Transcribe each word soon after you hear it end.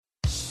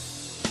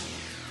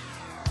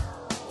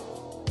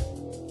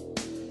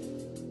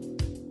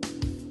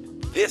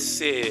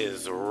This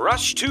is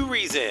Rush to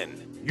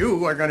Reason.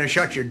 You are going to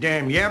shut your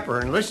damn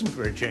yapper and listen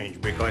for a change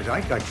because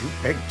I got you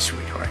pegged,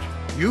 sweetheart.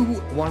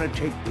 You want to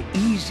take the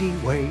easy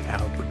way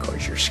out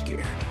because you're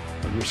scared.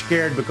 Well, you're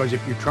scared because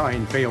if you try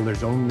and fail,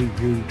 there's only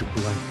you to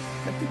blame.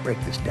 Let me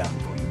break this down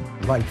for you.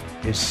 Life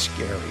is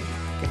scary.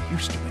 Get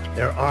used to it.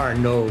 There are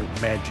no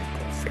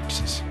magical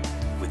fixes.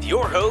 With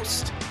your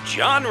host,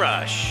 John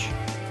Rush.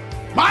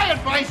 My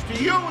advice to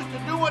you is to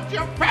do what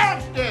your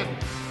parents did.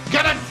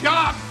 Get a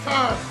job,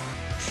 sir.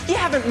 You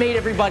haven't made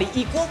everybody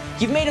equal.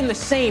 You've made them the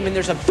same, and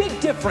there's a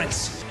big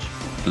difference.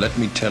 Let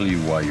me tell you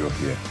why you're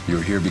here.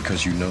 You're here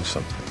because you know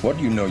something. What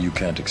you know you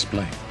can't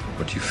explain,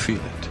 but you feel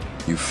it.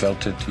 You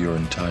felt it your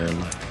entire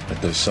life, that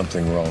there's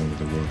something wrong with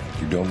the world.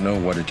 You don't know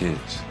what it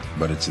is,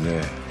 but it's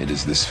there. It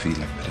is this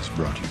feeling that has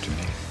brought you to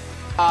me.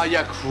 Are you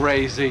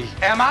crazy?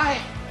 Am I?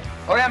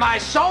 Or am I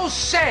so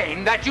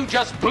sane that you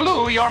just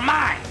blew your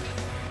mind?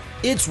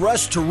 It's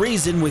Rush to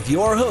Reason with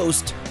your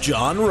host,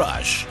 John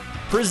Rush.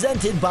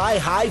 Presented by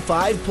High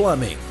Five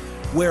Plumbing,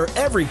 where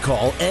every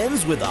call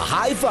ends with a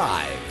high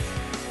five.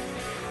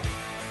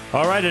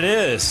 All right, it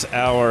is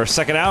our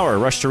second hour,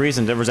 Rush to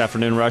Reason, Denver's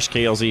Afternoon Rush,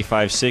 KLZ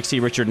 560.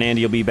 Richard and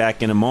Andy will be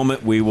back in a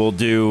moment. We will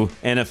do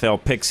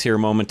NFL picks here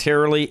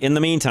momentarily. In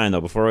the meantime,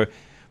 though, before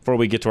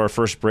we get to our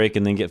first break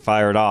and then get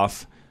fired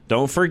off,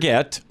 don't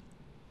forget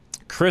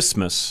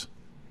Christmas,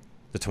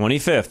 the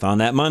 25th, on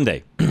that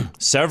Monday.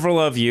 Several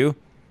of you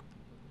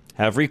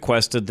have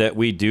requested that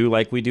we do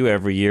like we do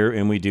every year,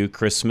 and we do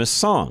Christmas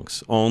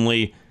songs.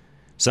 Only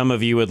some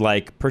of you would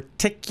like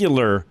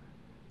particular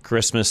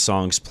Christmas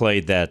songs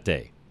played that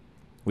day.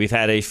 We've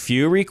had a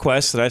few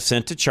requests that I've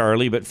sent to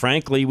Charlie, but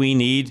frankly, we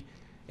need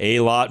a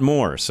lot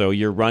more. So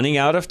you're running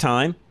out of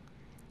time.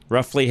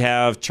 Roughly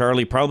have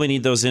Charlie probably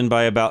need those in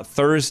by about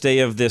Thursday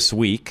of this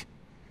week.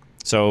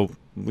 So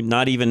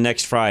not even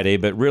next Friday,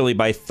 but really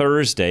by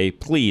Thursday,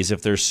 please,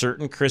 if there's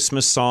certain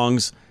Christmas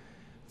songs,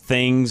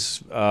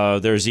 things,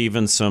 there's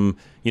even some,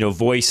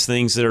 voice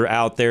things that are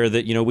out there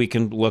that, we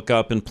can look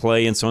up and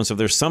play and so on. So if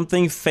there's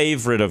something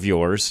favorite of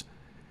yours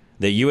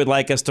that you would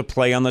like us to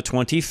play on the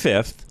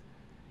 25th,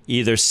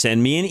 either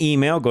send me an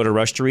email, go to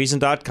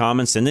rushtoreason.com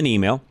and send an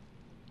email.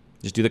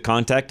 Just do the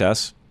contact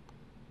us.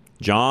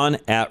 John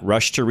at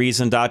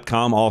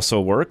rushtoreason.com also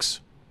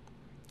works.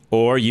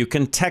 Or you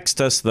can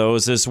text us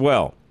those as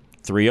well.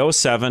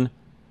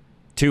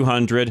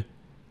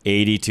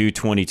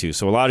 307-200-8222.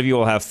 So a lot of you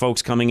will have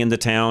folks coming into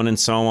town and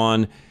so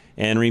on.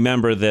 And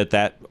remember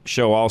that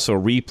show also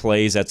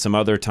replays at some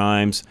other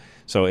times.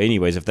 So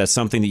anyways, if that's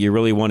something that you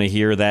really want to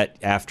hear that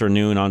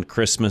afternoon on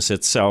Christmas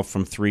itself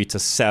from 3 to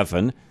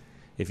 7,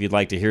 if you'd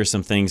like to hear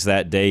some things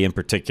that day in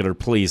particular,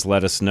 please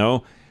let us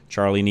know.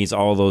 Charlie needs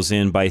all those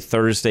in by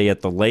Thursday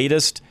at the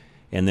latest,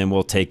 and then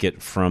we'll take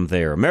it from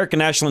there. American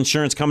National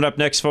Insurance coming up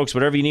next, folks.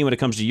 Whatever you need when it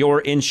comes to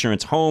your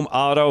insurance, home,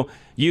 auto,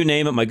 you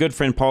name it. My good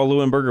friend Paul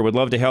Leuenberger would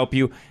love to help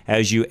you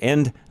as you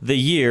end the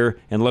year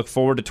and look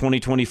forward to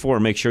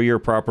 2024. Make sure you're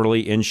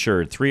properly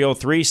insured.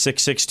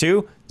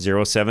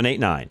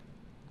 303-662-0789.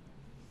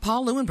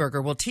 Paul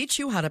Leuenberger will teach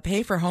you how to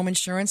pay for home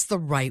insurance the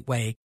right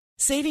way,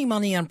 saving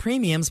money on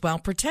premiums while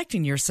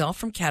protecting yourself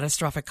from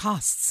catastrophic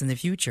costs in the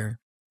future.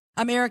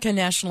 American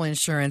National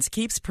Insurance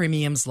keeps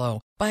premiums low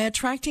by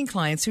attracting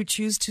clients who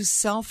choose to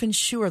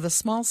self-insure the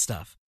small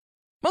stuff.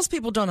 Most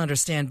people don't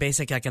understand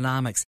basic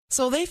economics,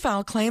 so they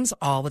file claims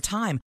all the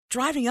time,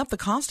 driving up the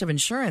cost of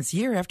insurance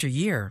year after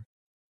year.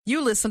 You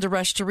listen to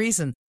Rush to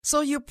Reason,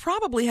 so you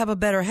probably have a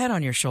better head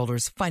on your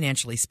shoulders,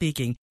 financially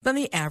speaking, than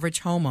the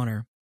average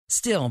homeowner.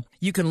 Still,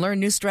 you can learn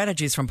new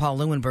strategies from Paul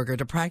Leuenberger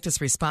to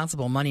practice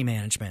responsible money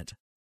management.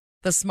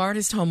 The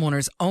smartest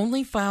homeowners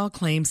only file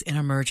claims in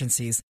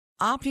emergencies,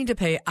 opting to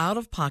pay out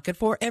of pocket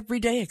for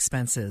everyday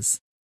expenses.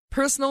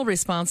 Personal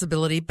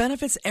responsibility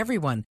benefits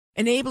everyone,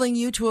 enabling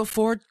you to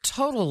afford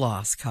total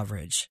loss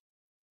coverage.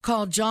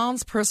 Call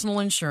John's personal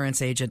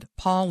insurance agent,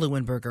 Paul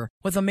Leuenberger,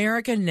 with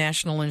American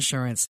National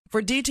Insurance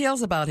for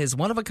details about his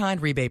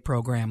one-of-a-kind rebate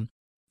program.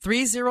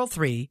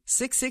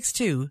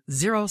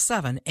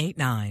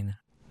 303-662-0789.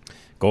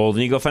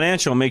 Golden Eagle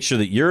Financial, make sure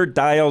that you're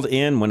dialed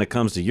in when it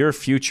comes to your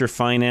future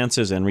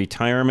finances and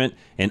retirement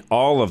and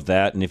all of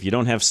that. And if you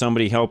don't have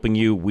somebody helping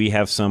you, we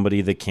have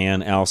somebody that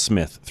can. Al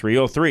Smith,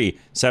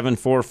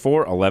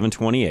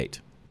 303-744-1128.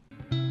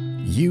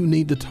 You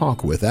need to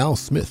talk with Al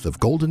Smith of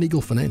Golden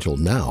Eagle Financial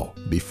now,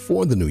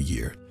 before the new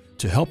year,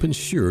 to help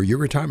ensure your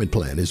retirement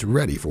plan is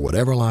ready for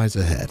whatever lies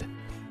ahead.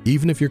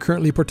 Even if you're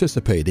currently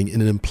participating in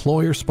an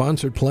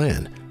employer-sponsored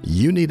plan,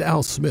 you need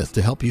Al Smith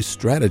to help you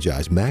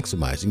strategize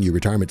maximizing your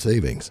retirement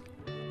savings.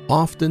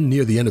 Often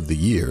near the end of the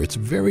year, it's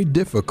very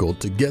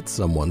difficult to get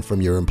someone from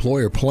your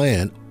employer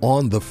plan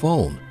on the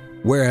phone,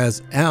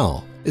 whereas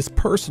Al is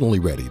personally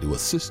ready to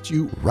assist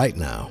you right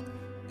now.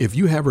 If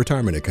you have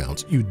retirement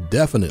accounts, you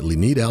definitely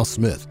need Al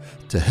Smith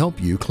to help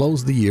you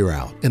close the year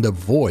out and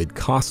avoid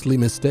costly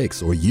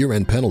mistakes or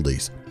year-end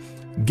penalties.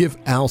 Give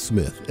Al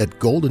Smith at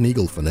Golden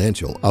Eagle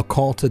Financial a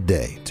call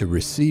today to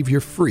receive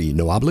your free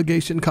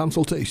no-obligation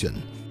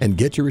consultation and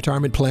get your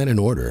retirement plan in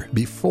order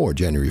before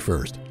January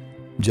 1st.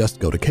 Just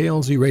go to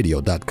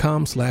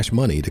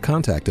klzradio.com/money to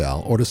contact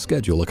Al or to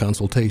schedule a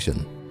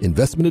consultation.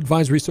 Investment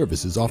advisory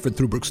services offered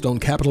through Brookstone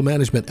Capital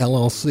Management,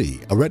 LLC,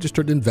 a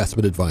registered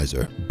investment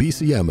advisor.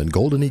 BCM and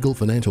Golden Eagle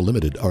Financial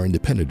Limited are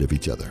independent of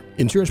each other.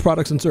 Insurance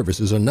products and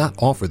services are not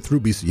offered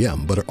through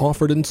BCM, but are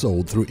offered and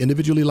sold through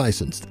individually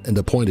licensed and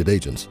appointed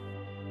agents.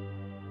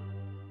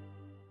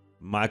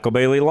 Michael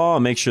Bailey Law.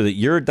 Make sure that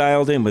you're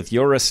dialed in with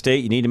your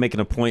estate. You need to make an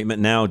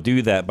appointment now.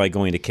 Do that by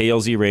going to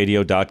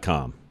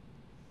klzradio.com.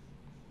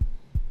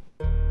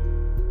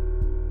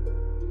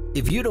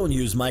 If you don't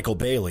use Michael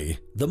Bailey,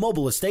 the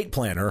mobile estate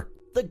planner,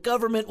 the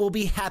government will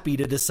be happy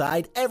to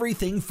decide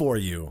everything for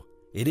you.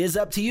 It is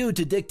up to you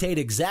to dictate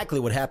exactly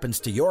what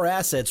happens to your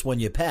assets when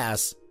you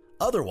pass.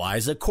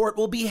 Otherwise, a court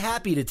will be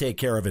happy to take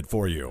care of it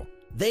for you.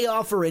 They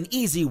offer an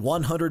easy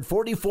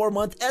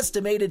 144-month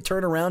estimated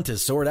turnaround to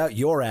sort out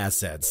your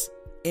assets.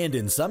 And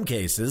in some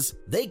cases,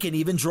 they can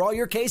even draw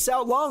your case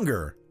out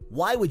longer.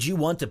 Why would you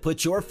want to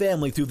put your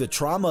family through the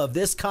trauma of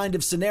this kind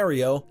of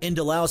scenario and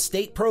allow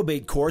state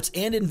probate courts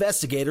and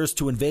investigators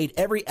to invade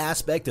every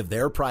aspect of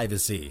their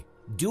privacy?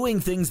 Doing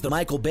things the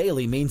Michael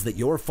Bailey means that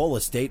your full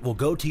estate will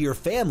go to your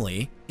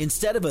family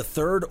instead of a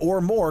third or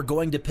more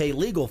going to pay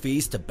legal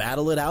fees to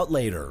battle it out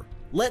later.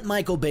 Let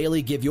Michael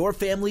Bailey give your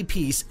family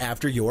peace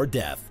after your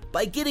death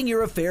by getting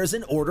your affairs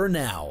in order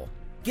now.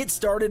 Get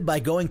started by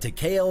going to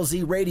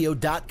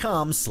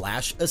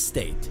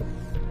klzradio.com/estate.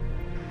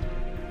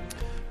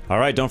 All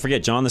right, don't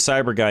forget John the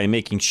Cyber Guy,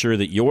 making sure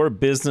that your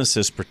business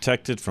is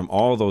protected from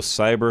all those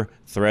cyber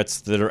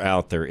threats that are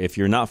out there. If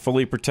you're not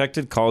fully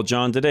protected, call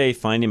John today.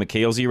 Find him at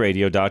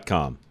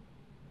klzradio.com.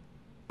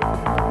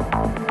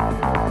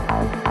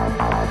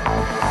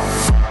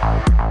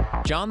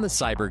 John the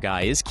Cyber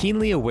Guy is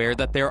keenly aware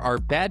that there are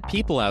bad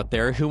people out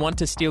there who want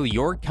to steal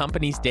your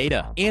company's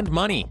data and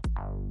money.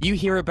 You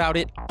hear about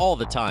it all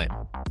the time.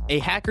 A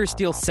hacker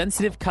steals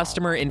sensitive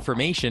customer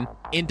information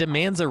and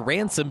demands a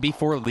ransom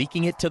before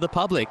leaking it to the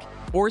public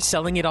or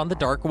selling it on the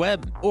dark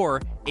web.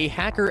 Or a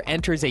hacker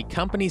enters a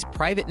company's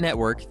private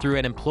network through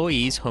an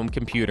employee's home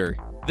computer.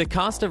 The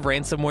cost of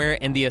ransomware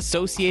and the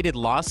associated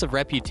loss of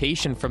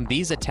reputation from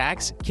these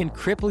attacks can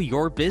cripple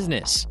your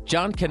business.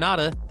 John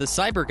Kanata, the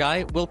Cyber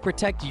Guy, will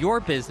protect your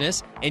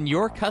business and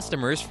your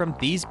customers from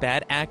these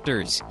bad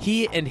actors.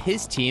 He and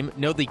his team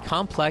know the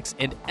complex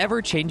and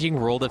ever-changing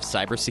world of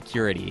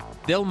cybersecurity.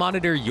 They'll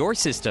monitor your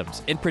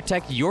systems and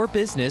protect your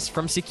business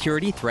from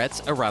security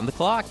threats around the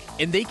clock.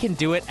 And they can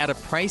do it at a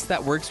price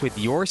that works with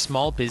your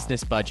small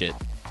business budget.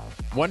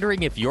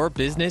 Wondering if your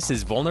business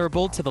is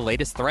vulnerable to the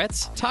latest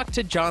threats? Talk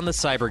to John the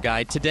Cyber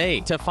Guy today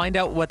to find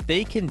out what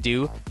they can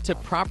do to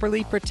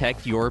properly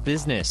protect your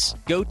business.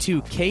 Go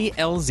to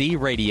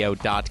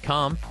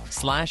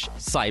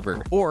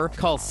klzradio.com/cyber or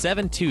call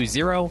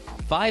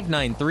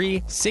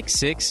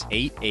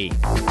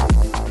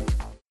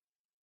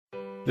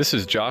 720-593-6688. This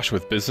is Josh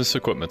with Business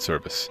Equipment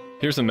Service.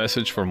 Here's a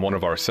message from one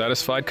of our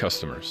satisfied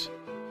customers.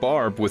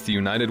 Barb with the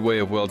United Way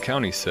of Weld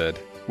County said,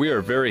 "We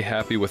are very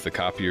happy with the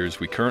copiers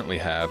we currently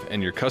have,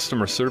 and your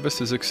customer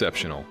service is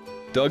exceptional.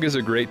 Doug is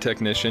a great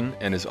technician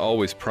and is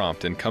always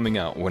prompt in coming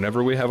out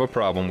whenever we have a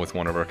problem with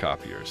one of our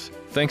copiers.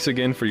 Thanks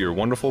again for your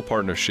wonderful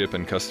partnership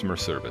and customer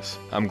service.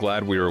 I'm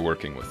glad we are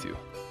working with you."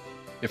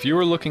 If you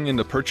are looking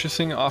into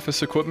purchasing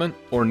office equipment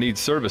or need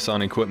service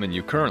on equipment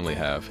you currently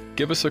have,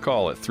 give us a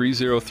call at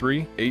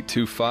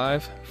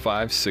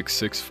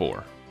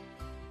 303-825-5664.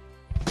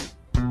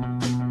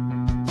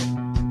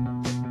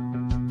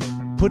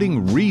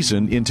 Putting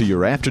reason into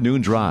your afternoon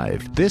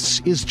drive.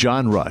 This is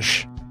John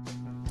Rush.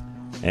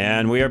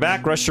 And we are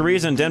back. Rush to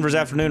Reason, Denver's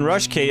Afternoon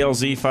Rush,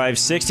 KLZ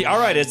 560. All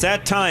right, it's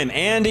that time.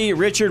 Andy,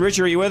 Richard,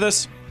 are you with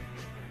us?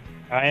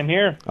 I am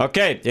here.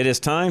 Okay, it is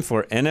time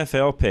for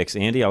NFL picks.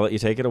 Andy, I'll let you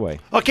take it away.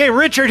 Okay,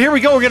 Richard, here we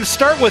go. We're going to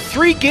start with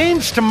 3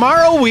 games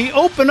tomorrow. We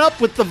open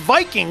up with the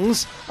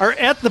Vikings are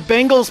at the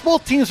Bengals.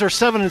 Both teams are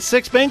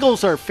 7-6.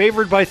 Bengals are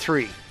favored by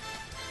 3.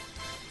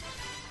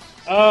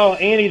 Oh,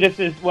 Andy,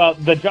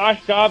 the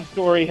Josh Dobbs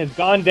story has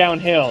gone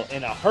downhill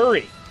in a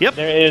hurry. Yep.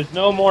 There is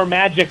no more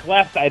magic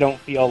left, I don't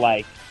feel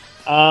like.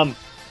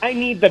 I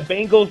need the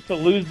Bengals to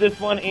lose this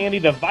one, Andy.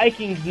 The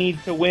Vikings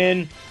need to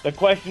win. The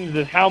question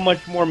is how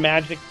much more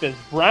magic does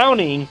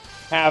Browning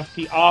have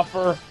to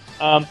offer?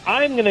 I'm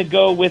going to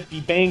go with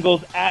the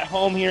Bengals at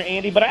home here,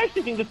 Andy, but I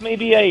actually think this may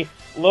be a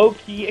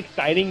low-key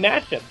exciting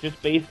matchup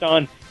just based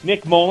on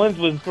Nick Mullins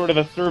was sort of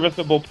a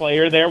serviceable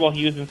player there while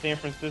he was in San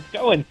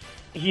Francisco, and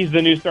he's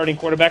the new starting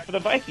quarterback for the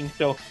Vikings,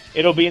 so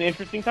it'll be an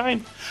interesting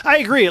time. I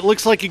agree. It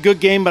looks like a good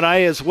game, but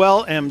I as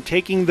well am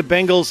taking the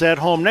Bengals at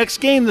home. Next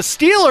game, the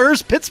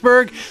Steelers,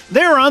 Pittsburgh,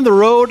 they're on the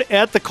road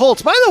at the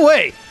Colts. By the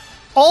way,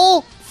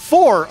 all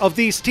 4 of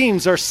these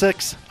teams are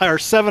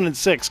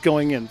 7-6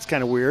 going in. It's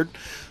kind of weird.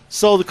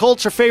 So the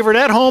Colts are favored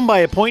at home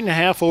by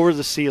 1.5 over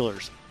the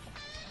Steelers.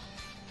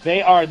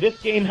 They are. This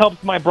game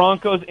helps my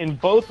Broncos in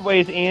both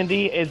ways,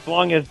 Andy, as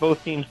long as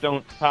both teams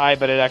don't tie,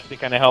 but it actually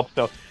kind of helps.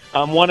 So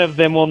one of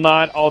them will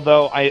not,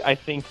 although I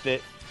think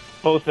that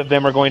both of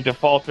them are going to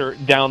falter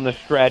down the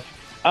stretch.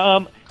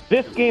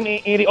 This game,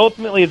 Andy,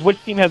 ultimately is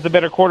which team has the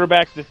better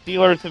quarterback. The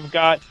Steelers have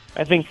got,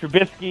 I think,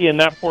 Trubisky, and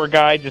that poor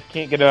guy just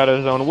can't get out of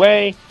his own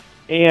way.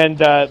 And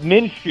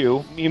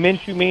Minshew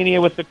mania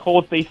with the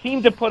Colts. They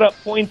seem to put up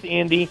points,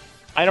 Andy.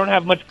 I don't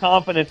have much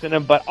confidence in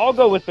them, but I'll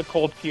go with the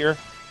Colts here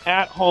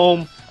at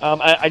home.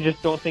 I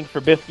just don't think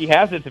Trubisky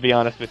has it, to be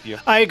honest with you.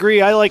 I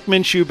agree. I like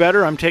Minshew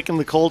better. I'm taking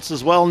the Colts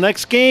as well.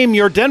 Next game,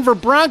 your Denver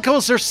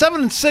Broncos are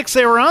 7-6.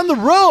 They were on the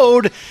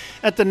road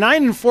at the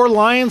 9-4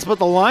 Lions, but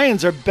the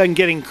Lions have been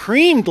getting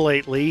creamed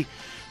lately.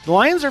 The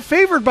Lions are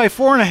favored by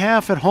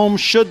 4.5 at home.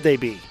 Should they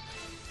be?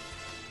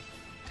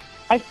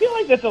 I feel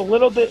like that's a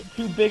little bit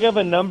too big of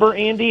a number,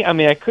 Andy. I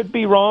mean, I could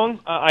be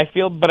wrong. I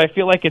feel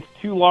like it's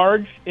too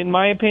large, in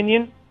my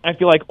opinion. I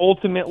feel like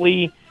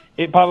ultimately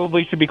it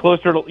probably should be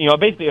closer to,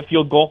 basically a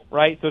field goal,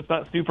 right? So it's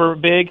not super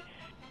big.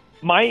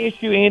 My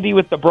issue, Andy,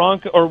 with the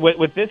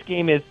with this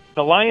game is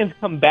the Lions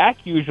come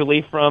back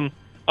usually from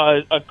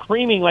a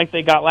creaming like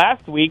they got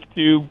last week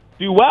to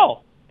do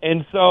well.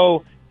 And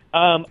so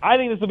I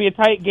think this will be a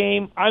tight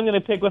game. I'm going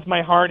to pick with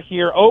my heart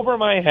here over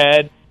my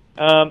head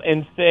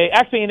and say,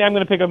 actually, Andy, I'm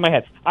going to pick with my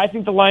head. I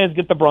think the Lions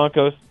get the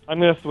Broncos. I'm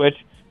going to switch.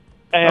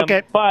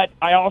 Okay. But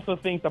I also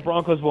think the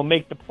Broncos will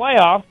make the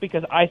playoffs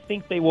because I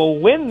think they will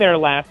win their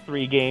last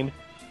 3 games,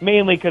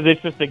 mainly because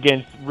it's just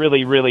against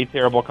really, really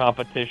terrible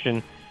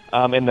competition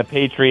in the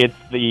Patriots,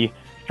 the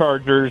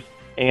Chargers,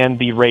 and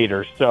the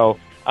Raiders. So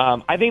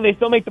I think they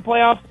still make the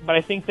playoffs, but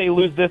I think they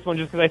lose this one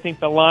just because I think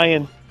the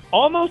Lions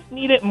almost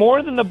need it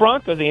more than the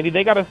Broncos, Andy.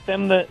 They got to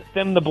stem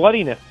the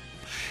bloodiness.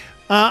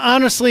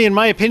 Honestly, in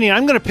my opinion,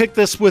 I'm going to pick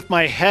this with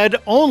my head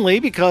only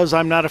because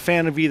I'm not a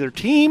fan of either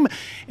team,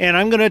 and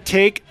I'm going to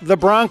take the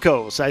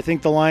Broncos. I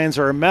think the Lions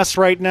are a mess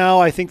right now.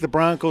 I think the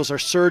Broncos are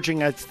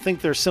surging. I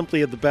think they're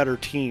simply the better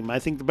team. I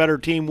think the better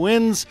team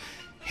wins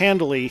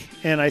handily,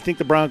 and I think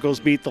the Broncos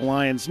beat the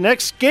Lions.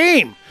 Next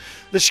game,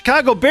 the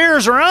Chicago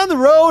Bears are on the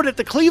road at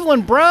the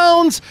Cleveland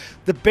Browns.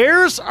 The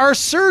Bears are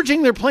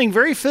surging. They're playing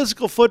very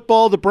physical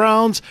football. The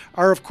Browns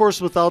are, of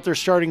course, without their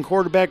starting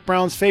quarterback.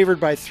 Browns favored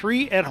by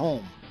 3 at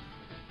home.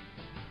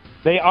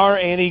 They are,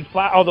 Andy.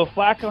 Although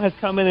Flacco has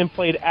come in and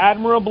played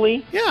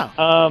admirably. Yeah.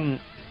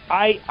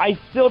 I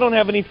still don't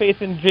have any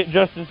faith in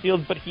Justin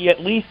Fields, but he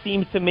at least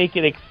seems to make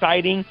it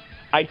exciting.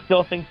 I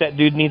still think that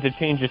dude needs a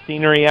change of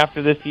scenery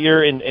after this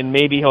year, and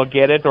maybe he'll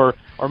get it, or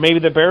maybe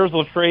the Bears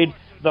will trade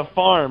the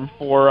farm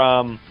for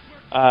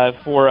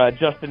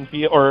Justin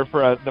Fields, or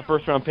for the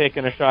first-round pick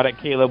and a shot at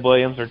Caleb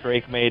Williams or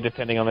Drake May,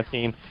 depending on the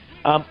team.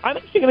 I'm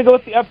actually going to go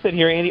with the upset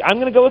here, Andy. I'm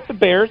going to go with the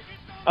Bears.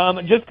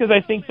 Just because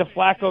I think the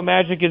Flacco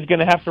magic is going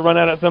to have to run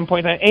out at some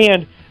point.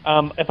 And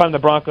if I'm the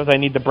Broncos, I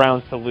need the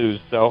Browns to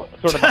lose. So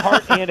sort of a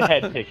heart and a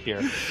head pick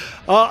here.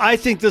 I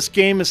think this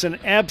game is an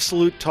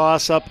absolute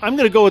toss-up. I'm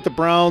going to go with the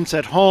Browns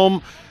at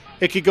home.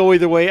 It could go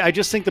either way. I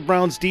just think the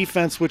Browns'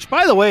 defense, which,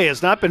 by the way,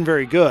 has not been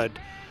very good,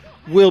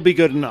 will be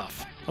good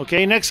enough.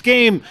 Okay, next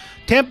game,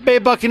 Tampa Bay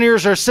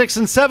Buccaneers are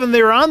 6-7.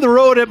 They are on the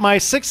road at my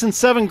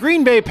 6-7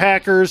 Green Bay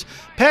Packers.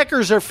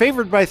 Packers are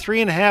favored by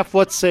 3.5.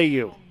 What say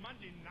you?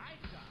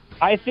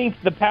 I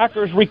think the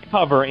Packers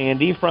recover,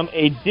 Andy, from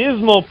a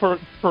dismal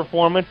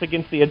performance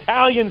against the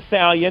Italian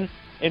Stallion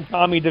and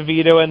Tommy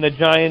DeVito and the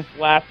Giants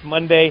last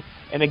Monday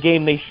in a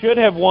game they should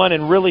have won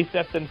and really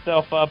set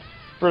themselves up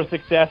for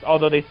success,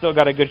 although they still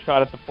got a good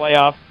shot at the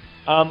playoffs.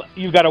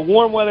 You've got a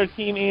warm weather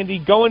team, Andy,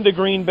 going to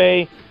Green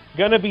Bay.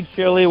 Going to be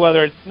chilly,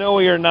 whether it's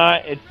snowy or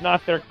not. It's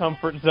not their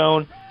comfort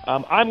zone.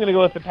 I'm going to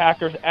go with the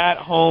Packers at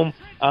home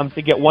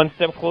to get one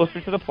step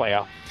closer to the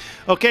playoffs.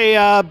 Okay,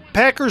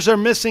 Packers are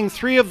missing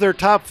 3 of their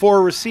top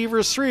 4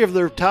 receivers, 3 of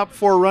their top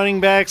 4 running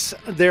backs.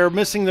 They're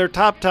missing their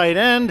top tight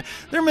end.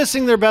 They're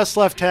missing their best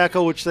left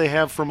tackle, which they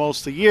have for most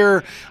of the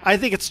year. I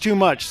think it's too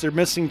much. They're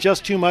missing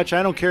just too much.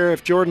 I don't care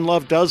if Jordan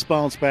Love does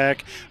bounce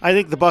back. I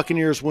think the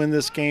Buccaneers win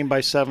this game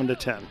by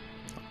 7-10.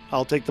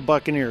 I'll take the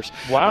Buccaneers.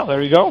 Wow,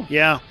 there you go.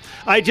 Yeah.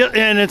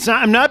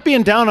 I'm not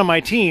being down on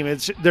my team.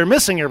 They're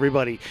missing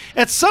everybody.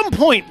 At some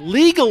point,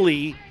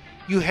 legally,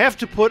 you have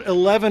to put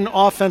 11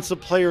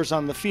 offensive players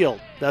on the field.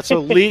 That's a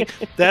league.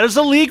 That is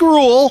a league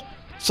rule,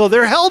 so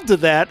they're held to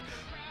that.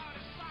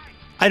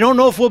 I don't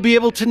know if we'll be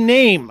able to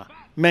name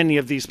many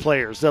of these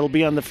players that'll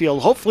be on the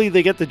field. Hopefully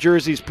they get the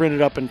jerseys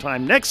printed up in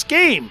time. Next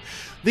game,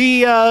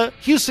 the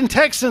Houston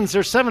Texans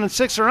are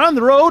 7-6, are on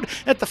the road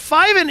at the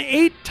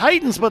 5-8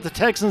 Titans, but the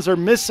Texans are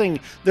missing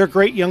their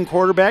great young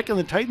quarterback, and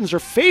the Titans are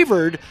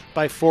favored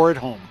by 4 at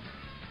home.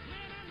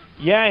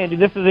 Yeah, Andy,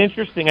 this is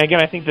interesting.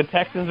 Again, I think the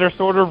Texans are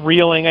sort of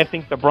reeling. I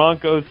think the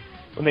Broncos,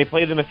 when they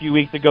played them a few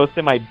weeks ago,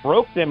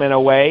 semi-broke them in a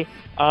way.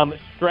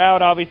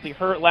 Stroud obviously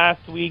hurt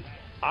last week.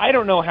 I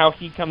don't know how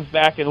he comes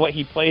back and what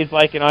he plays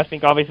like, and I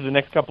think obviously the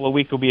next couple of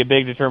weeks will be a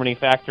big determining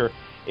factor.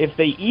 If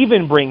they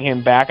even bring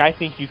him back, I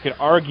think you could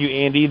argue,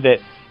 Andy,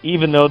 that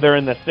even though they're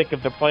in the thick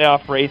of the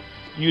playoff race,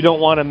 you don't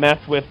want to mess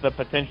with the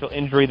potential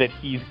injury that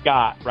he's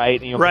got, right?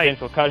 Right.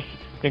 Potential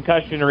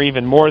concussion or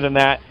even more than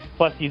that.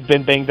 Plus, he's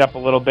been banged up a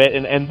little bit,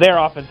 and their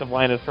offensive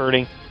line is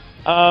hurting.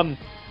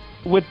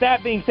 With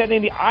that being said,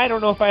 Andy, I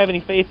don't know if I have any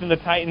faith in the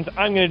Titans.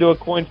 I'm going to do a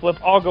coin flip.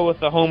 I'll go with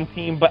the home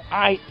team, but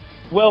I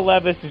Will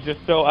Levis is just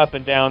so up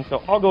and down.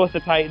 So I'll go with the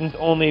Titans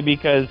only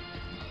because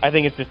I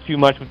think it's just too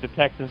much with the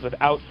Texans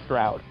without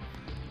Stroud.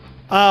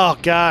 Oh,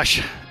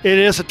 gosh. It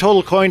is a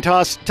total coin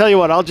toss. Tell you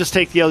what, I'll just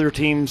take the other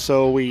team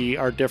so we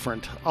are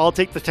different. I'll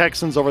take the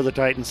Texans over the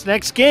Titans.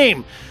 Next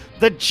game,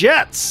 the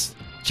Jets.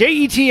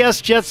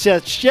 Jets,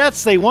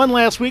 Jets. They won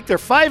last week. They're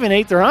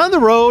 5-8. They're on the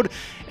road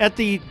at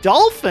the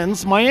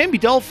Dolphins, Miami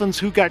Dolphins,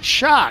 who got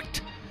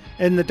shocked.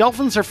 And the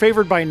Dolphins are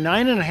favored by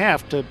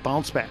 9.5 to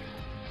bounce back.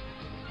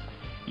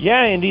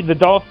 Yeah, indeed. The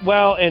Dolphins,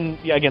 well, and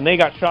again, they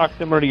got shocked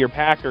similar to your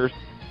Packers.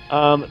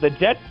 The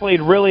Jets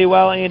played really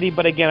well, Andy,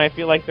 but again, I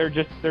feel like they're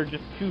just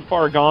too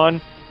far gone.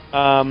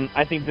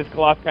 I think this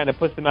loss kind of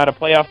puts them out of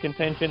playoff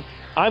contention.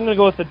 I'm going to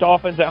go with the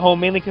Dolphins at home,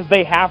 mainly because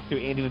they have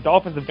to, Andy. The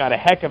Dolphins have got a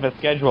heck of a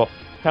schedule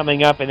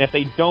coming up, and if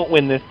they don't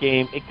win this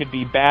game, it could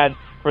be bad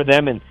for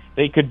them, and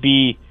they could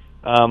be,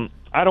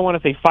 I don't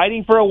want to say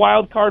fighting for a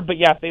wild card, but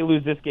yeah, if they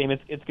lose this game,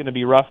 it's going to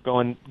be rough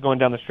going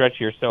down the stretch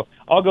here. So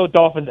I'll go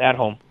Dolphins at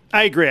home.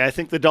 I agree. I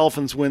think the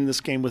Dolphins win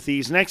this game with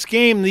ease. Next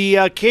game, the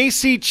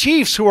KC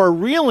Chiefs, who are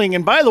reeling.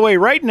 And by the way,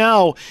 right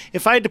now,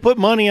 if I had to put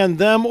money on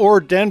them or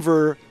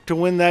Denver to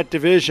win that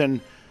division,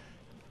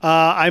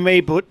 I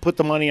may put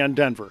the money on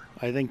Denver.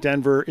 I think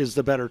Denver is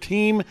the better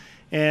team,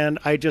 and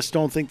I just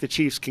don't think the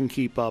Chiefs can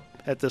keep up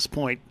at this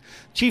point.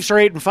 Chiefs are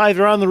 8-5.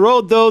 They're on the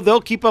road, though.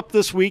 They'll keep up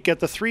this week at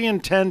the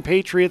 3-10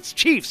 Patriots.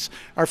 Chiefs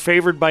are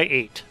favored by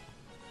 8.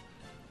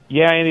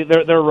 Yeah, Andy,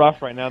 they're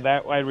rough right now.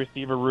 That wide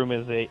receiver room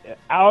is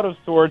out of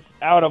sorts,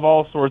 out of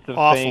all sorts of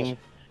awful things.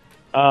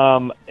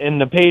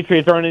 And the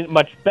Patriots aren't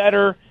much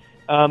better.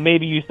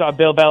 Maybe you saw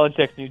Bill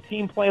Belichick's new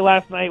team play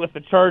last night with the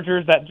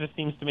Chargers. That just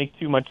seems to make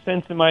too much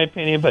sense in my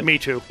opinion. But me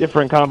too.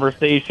 Different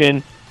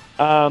conversation.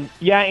 Yeah,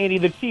 Andy,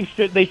 the Chiefs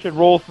should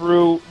roll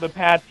through the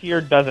Pats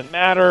here. Doesn't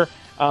matter.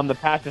 The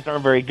Pats just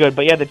aren't very good.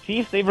 But yeah, the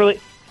Chiefs, they've really.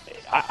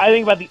 I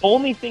think about the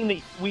only thing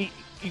that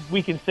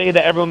we can say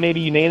that everyone maybe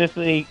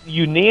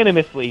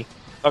unanimously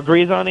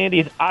agrees on, Andy,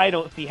 is I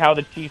don't see how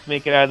the Chiefs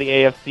make it out of the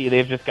AFC.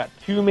 They've just got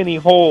too many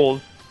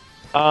holes.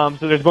 So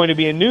there's going to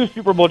be a new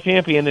Super Bowl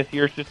champion this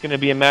year. It's just going to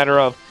be a matter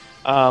of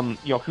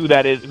who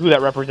that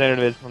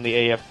representative is from the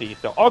AFC.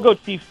 So I'll go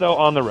Chiefs, though,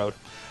 on the road.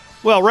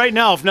 Well, right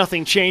now, if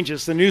nothing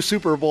changes, the new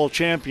Super Bowl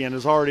champion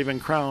has already been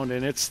crowned,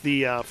 and it's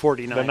the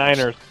 49ers. The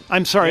Niners.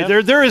 I'm sorry.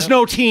 Yep. There is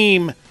no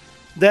team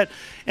that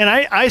 – and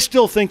I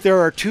still think there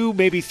are 2,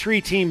 maybe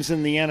 3 teams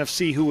in the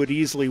NFC who would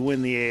easily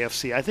win the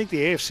AFC. I think the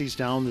AFC's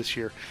down this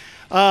year.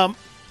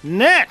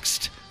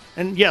 Next,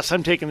 and yes,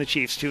 I'm taking the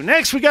Chiefs too.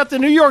 Next, we got the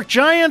New York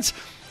Giants,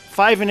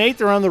 5-8.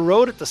 They're on the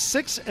road at the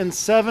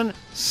 6-7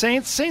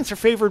 Saints. Saints are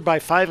favored by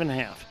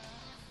 5.5.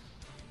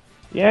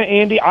 Yeah,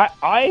 Andy,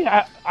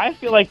 I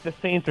feel like the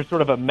Saints are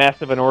sort of a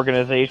mess of an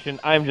organization.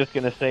 I'm just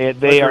going to say it.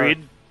 They Agreed.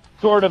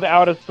 Are sort of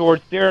out of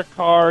sorts. Derek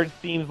Carr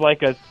seems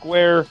like a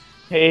square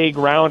peg,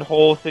 round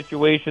hole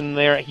situation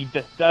there. He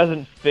just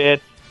doesn't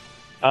fit.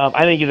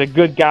 I think he's a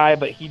good guy,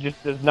 but he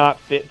just does not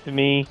fit to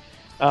me.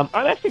 I'm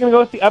actually going to go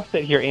with the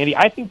upset here, Andy.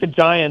 I think the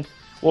Giants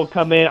will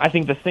come in. I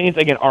think the Saints,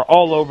 again, are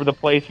all over the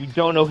place. You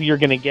don't know who you're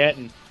going to get,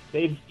 and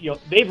they've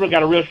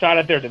got a real shot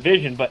at their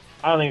division, but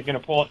I don't think it's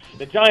going to pull it.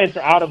 The Giants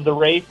are out of the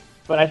race,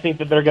 but I think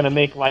that they're going to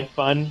make life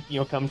fun,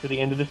 come to the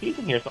end of the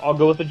season here. So I'll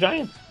go with the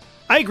Giants.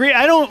 I agree.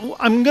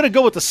 I'm going to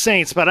go with the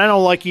Saints, but I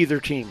don't like either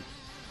team,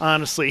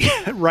 honestly,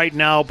 right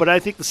now. But I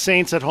think the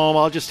Saints at home,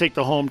 I'll just take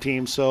the home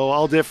team, so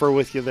I'll differ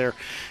with you there.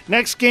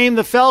 Next game,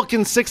 the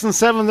Falcons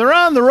 6-7. They're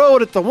on the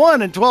road at the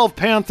 1-12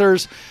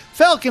 Panthers.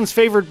 Falcons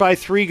favored by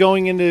 3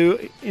 going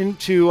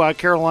into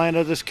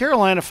Carolina. Does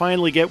Carolina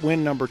finally get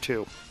win number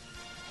 2?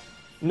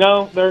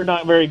 No, they're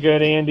not very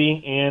good,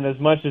 Andy. And as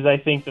much as I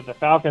think that the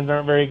Falcons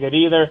aren't very good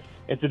either,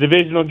 it's a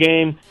divisional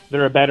game.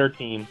 They're a better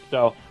team.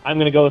 So I'm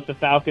going to go with the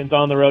Falcons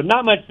on the road.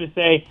 Not much to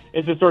say.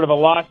 It's just sort of a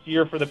lost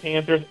year for the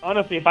Panthers.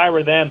 Honestly, if I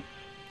were them,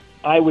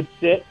 I would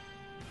sit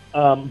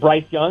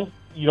Bryce Young.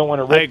 You don't want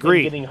to risk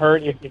him getting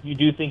hurt if you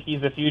do think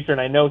he's the future.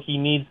 And I know he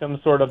needs some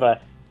sort of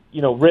a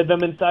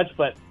rhythm and such,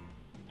 but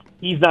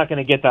he's not going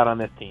to get that on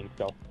this team.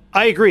 So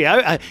I agree.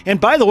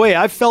 And by the way,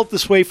 I've felt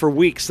this way for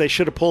weeks. They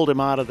should have pulled him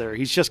out of there.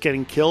 He's just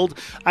getting killed.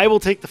 I will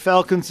take the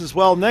Falcons as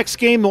well. Next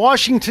game, the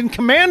Washington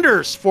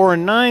Commanders,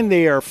 4-9.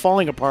 They are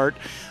falling apart.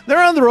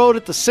 They're on the road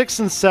at the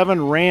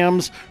 6-7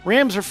 Rams.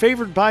 Rams are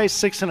favored by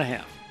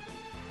 6.5.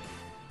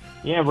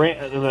 Yeah,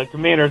 the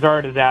Commanders are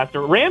a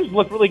disaster. Rams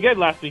looked really good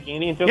last week,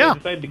 Andy, until they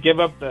decided to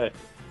give up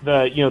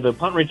the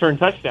punt return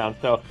touchdown.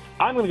 So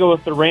I'm going to go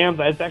with the Rams.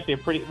 It's actually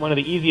one of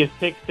the easiest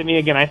picks to me.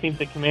 Again, I think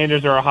the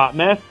Commanders are a hot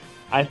mess.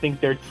 I think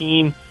their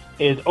team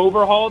is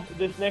overhauled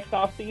this next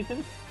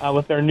offseason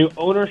with their new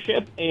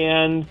ownership,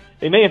 and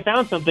they may have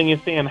found something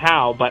in Sam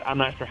Howell, but I'm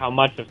not sure how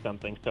much of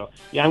something. So,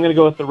 yeah, I'm going to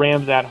go with the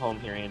Rams at home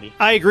here, Andy.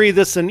 I agree.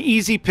 This is an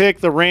easy pick,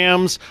 the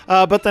Rams.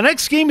 But the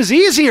next game is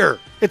easier.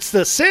 It's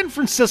the San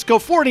Francisco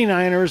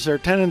 49ers. They're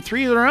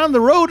 10-3. They're on the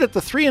road at the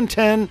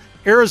 3-10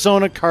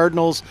 Arizona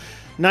Cardinals.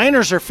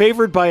 Niners are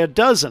favored by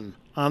 12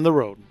 on the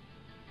road.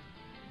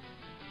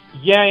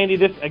 Yeah, Andy,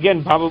 this,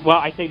 again, probably, well,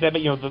 I take that,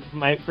 but,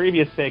 my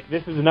previous pick,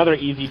 this is another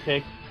easy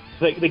pick.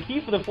 the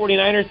key for the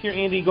 49ers here,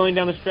 Andy, going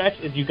down the stretch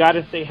is you got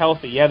to stay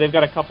healthy. Yeah, they've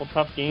got a couple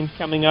tough games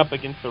coming up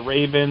against the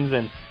Ravens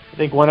and I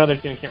think one other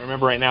team I can't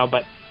remember right now,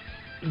 but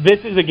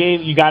this is a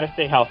game you got to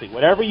stay healthy.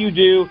 Whatever you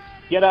do,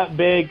 get up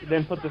big,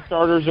 then put the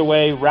starters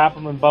away, wrap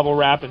them in bubble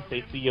wrap, and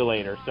say see you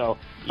later. So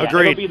yeah,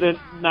 Agreed. It'll be the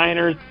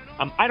Niners.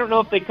 I don't know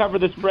if they cover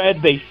the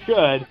spread. They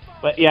should,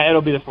 but yeah,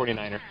 it'll be the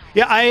 49ers.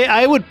 Yeah,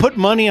 I would put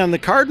money on the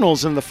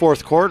Cardinals in the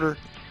fourth quarter,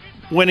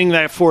 winning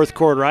that fourth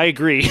quarter. I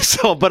agree.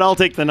 But I'll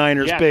take the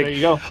Niners big. There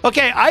you go.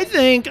 Okay, I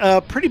think a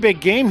pretty big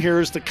game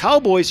here is the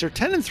Cowboys are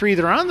 10-3.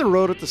 They're on the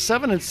road at the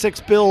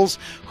 7-6 Bills,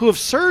 who have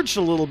surged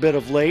a little bit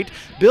of late.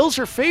 Bills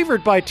are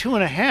favored by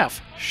 2.5.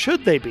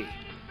 Should they be?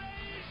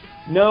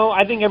 No,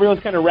 I think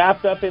everyone's kind of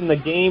wrapped up in the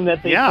game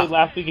that they played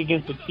last week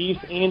against the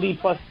Chiefs, Andy,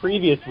 plus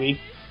previous week.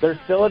 They're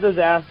still a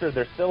disaster.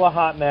 They're still a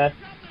hot mess.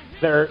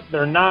 They're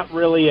not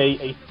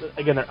really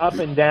again, they're up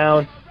and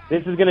down.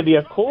 This is going to be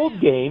a cold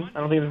game. I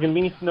don't think there's going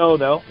to be any snow,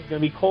 though. It's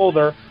going to be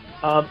colder.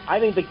 I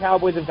think the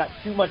Cowboys have got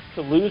too much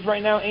to lose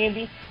right now,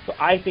 Andy, so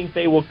I think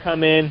they will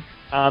come in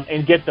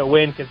and get the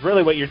win, because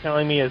really what you're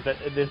telling me is that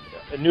this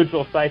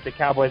neutral site, the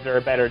Cowboys are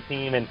a better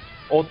team, and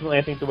ultimately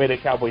I think the way the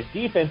Cowboys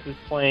defense is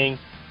playing,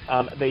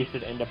 they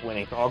should end up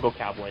winning. So I'll go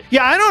Cowboys.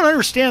 Yeah, I don't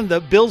understand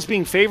the Bills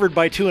being favored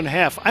by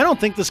 2.5. I don't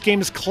think this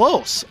game is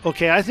close.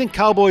 Okay, I think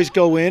Cowboys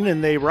go in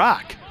and they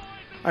rock.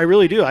 I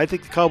really do. I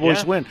think the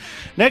Cowboys win.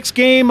 Next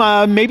game,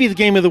 maybe the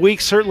game of the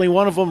week, certainly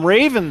one of them.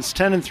 Ravens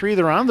 10-3.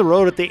 They're on the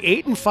road at the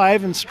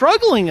 8-5 and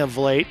struggling of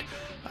late.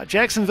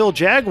 Jacksonville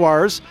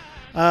Jaguars.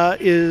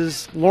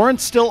 Is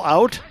Lawrence still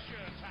out?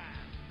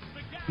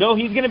 No,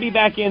 he's going to be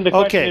back in. The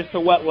question is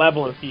to what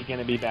level is he going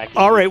to be back in?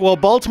 All right. Well,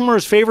 Baltimore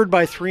is favored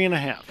by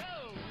 3.5.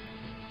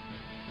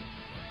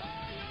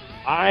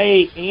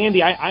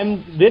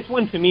 I'm this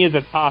one to me is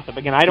a toss-up.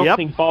 Again, I don't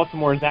think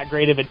Baltimore is that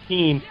great of a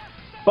team,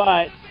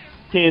 but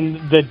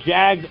can the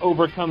Jags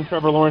overcome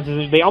Trevor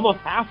Lawrence? They almost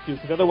have to,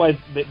 because otherwise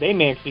they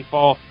may actually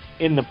fall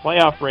in the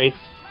playoff race.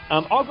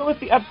 I'll go with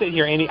the upset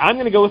here, Andy. I'm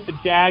going to go with the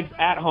Jags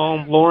at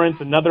home. Lawrence,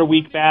 another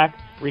week back,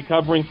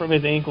 recovering from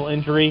his ankle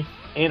injury,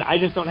 and I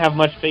just don't have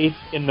much faith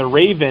in the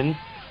Ravens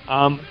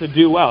to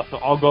do well. So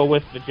I'll go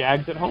with the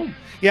Jags at home.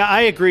 Yeah,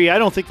 I agree. I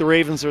don't think the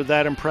Ravens are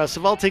that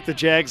impressive. I'll take the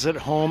Jags at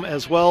home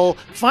as well.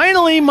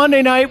 Finally,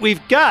 Monday night,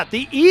 we've got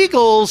the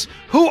Eagles,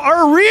 who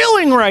are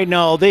reeling right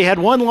now. They had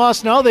one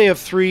loss, now they have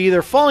three.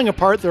 They're falling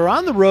apart. They're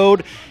on the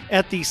road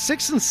at the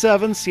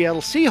 6-7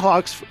 Seattle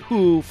Seahawks,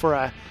 who for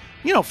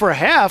a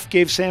half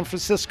gave San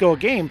Francisco a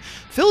game.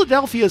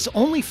 Philadelphia is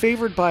only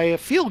favored by a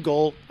field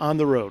goal on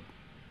the road.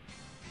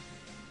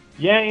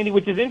 Yeah, Andy,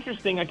 which is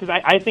interesting because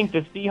I think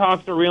the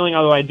Seahawks are reeling,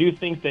 although I do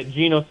think that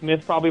Geno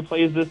Smith probably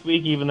plays this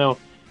week, even though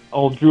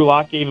old Drew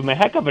Lock gave him a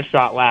heck of a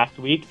shot last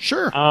week.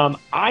 Sure.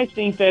 I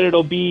think that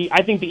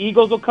I think the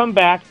Eagles will come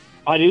back.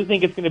 I do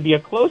think it's going to be a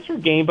closer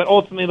game, but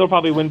ultimately they'll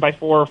probably win by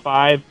 4 or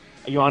 5.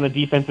 On a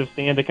defensive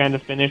stand to kind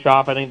of finish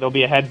off. I think they'll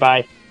be ahead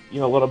by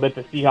a little bit.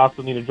 The Seahawks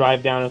will need to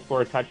drive down and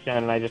score a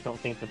touchdown, and I just don't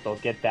think that they'll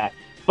get that.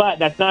 But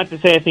that's not to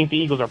say I think the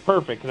Eagles are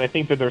perfect, because I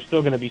think that they're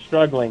still going to be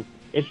struggling.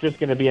 It's just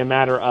going to be a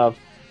matter of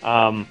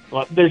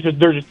there's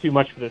just too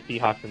much for the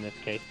Seahawks in this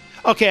case.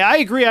 Okay, I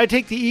agree. I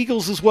take the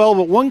Eagles as well,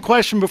 but one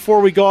question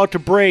before we go out to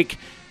break.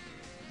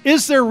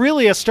 Is there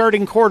really a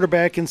starting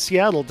quarterback in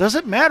Seattle? Does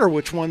it matter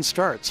which one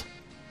starts?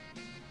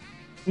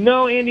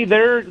 No, Andy,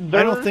 I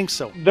don't think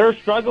so. They're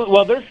struggling.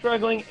 Well, they're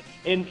struggling,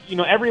 and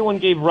everyone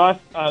gave Russ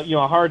a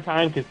hard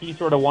time because he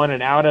sort of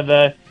wanted out of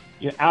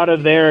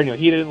there, and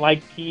he didn't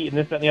like Pete and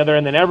this, that, and the other,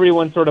 and then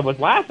everyone sort of was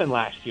laughing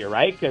last year,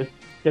 right? Because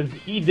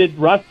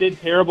Russ did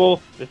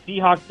terrible. The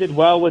Seahawks did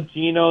well with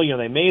Geno.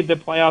 They made the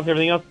playoffs,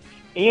 everything else.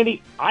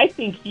 Andy, I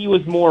think he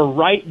was more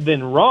right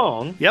than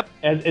wrong. Yep.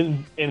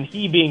 And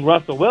he being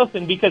Russell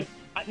Wilson, because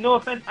no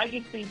offense, I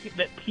just think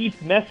that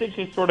Pete's message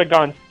has sort of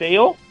gone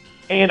stale.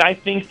 And I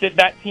think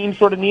that team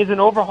sort of needs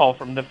an overhaul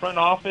from the front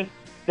office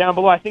down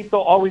below. I think they'll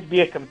always be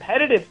a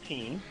competitive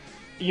team.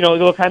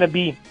 They'll kind of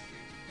be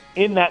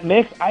in that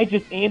mix.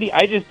 Andy,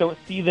 I just don't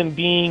see them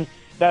being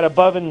that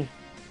above and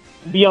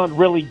beyond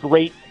really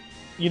great,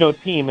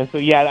 team. And so,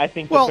 yeah, I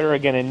think that they're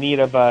again in need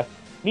of a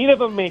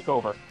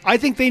makeover. I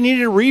think they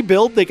needed a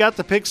rebuild. They got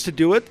the picks to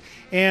do it,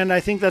 and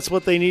I think that's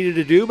what they needed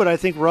to do. But I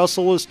think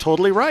Russell was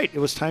totally right. It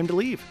was time to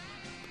leave.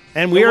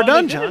 And we are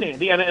done, John.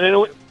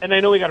 And I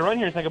know we got to run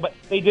here in a second, but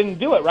they didn't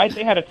do it, right?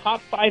 They had a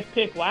top 5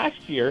 pick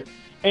last year,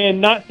 and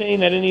not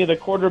saying that any of the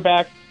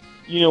quarterbacks,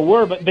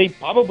 were, but they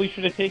probably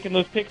should have taken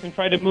those picks and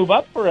tried to move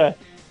up for a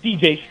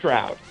C.J.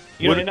 Stroud.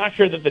 I'm not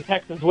sure that the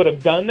Texans would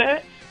have done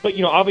that, but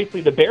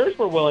obviously the Bears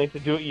were willing to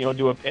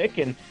do a pick,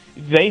 and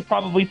they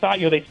probably thought,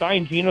 they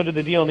signed Geno to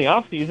the deal in the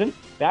offseason.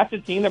 That's a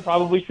team that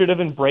probably should have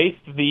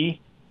embraced the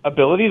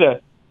ability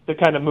to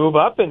kind of move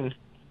up and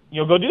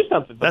go do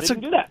something. But they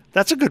didn't do that.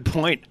 That's a good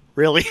point.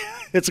 Really,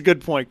 it's a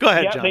good point. Go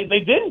ahead, John. They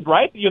didn't,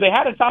 right? They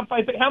had a top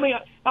 5 pick. How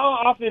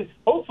often?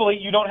 Hopefully,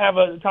 you don't have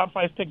a top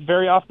 5 pick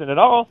very often at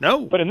all.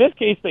 No. But in this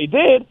case, they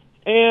did,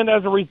 and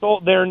as a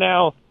result, they're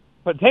now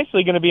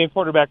potentially going to be in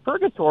quarterback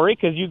purgatory,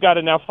 because you've got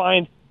to now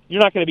find.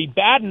 You're not going to be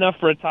bad enough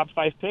for a top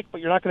 5 pick,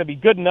 but you're not going to be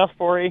good enough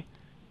for a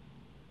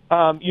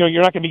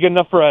you're not going to be good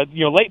enough for a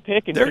late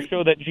pick and to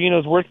show that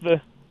Geno's worth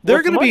the.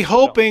 They're going to be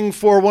hoping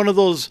for one of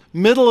those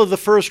middle of the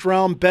first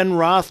round Ben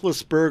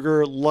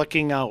Roethlisberger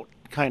lucking out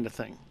kind of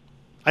thing.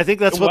 I think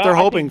that's what they're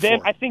hoping for.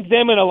 I think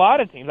them and a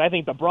lot of teams. I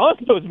think the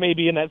Broncos may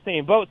be in that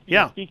same boat.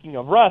 Speaking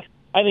of Russ,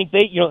 I think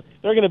they're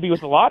going to be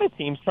with a lot of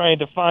teams trying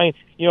to find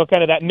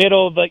kind of that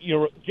middle,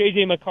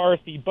 J.J.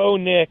 McCarthy, Bo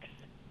Nix,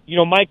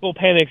 Michael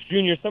Penix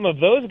Jr., some of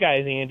those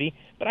guys, Andy.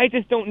 But I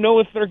just don't know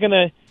if they're going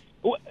to.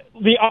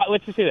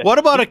 Let's just say this. What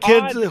about a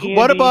kid?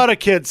 What about a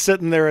kid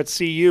sitting there at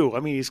CU? I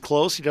mean, he's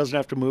close. He doesn't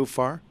have to move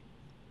far.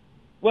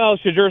 Well,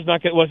 Shedur's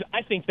not going to.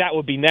 I think that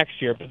would be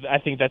next year, but I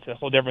think that's a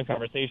whole different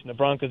conversation. The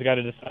Broncos got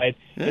to decide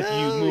if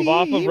you move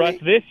off of Russ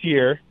this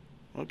year,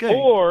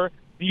 or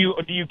do you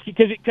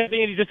because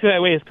Andy, just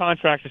that way his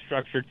contract is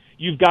structured,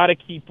 you've got to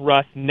keep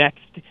Russ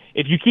next.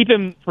 If you keep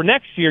him for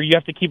next year, you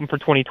have to keep him for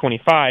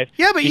 2025.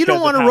 Yeah, but you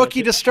don't want a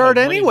rookie to start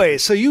anyway.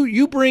 So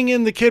you bring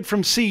in the kid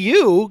from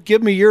CU,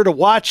 give him a year to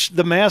watch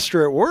the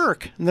master at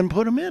work, and then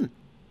put him in.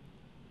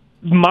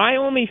 My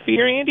only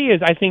fear, Andy,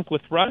 is I think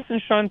with Russ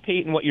and Sean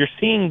Payton, what you're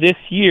seeing this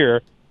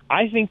year,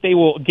 I think they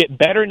will get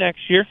better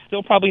next year.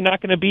 Still probably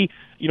not going to be,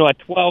 a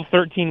 12,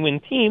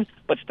 13-win team,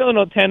 but still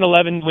a 10,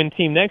 11-win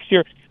team next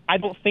year. I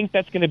don't think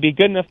that's going to be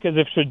good enough because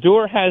if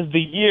Shedeur has the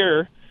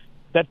year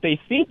that they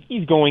think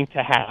he's going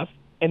to have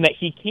and that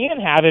he can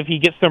have if he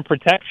gets some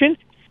protection,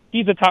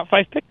 he's a top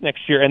 5 pick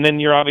next year, and then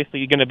you're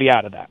obviously going to be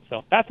out of that.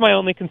 So that's my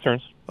only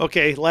concerns.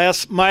 Okay,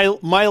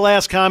 my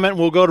last comment,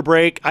 we'll go to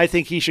break. I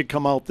think he should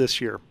come out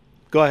this year.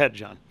 Go ahead,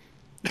 John.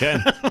 Okay,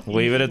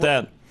 leave it at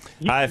that.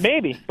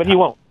 Maybe, but he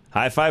won't.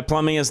 High Five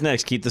Plumbing is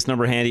next. Keep this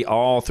number handy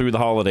all through the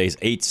holidays.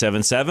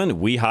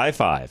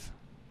 877-WE-HIGH-FIVE.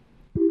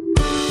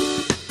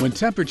 When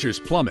temperatures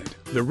plummet,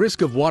 the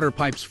risk of water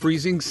pipes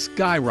freezing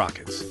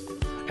skyrockets.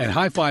 And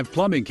High Five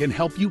Plumbing can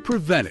help you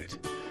prevent it.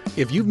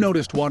 If you've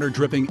noticed water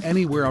dripping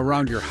anywhere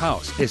around your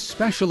house,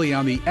 especially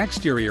on the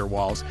exterior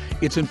walls,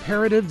 it's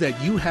imperative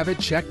that you have it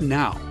checked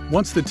now.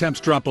 Once the temps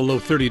drop below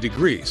 30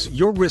 degrees,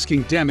 you're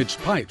risking damaged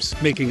pipes,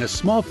 making a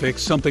small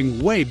fix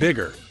something way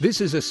bigger.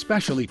 This is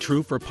especially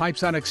true for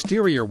pipes on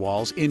exterior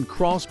walls, in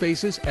crawl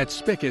spaces, at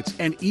spigots,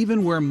 and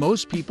even where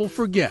most people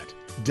forget,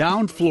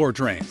 down floor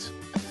drains.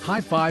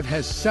 High Five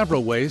has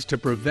several ways to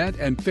prevent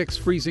and fix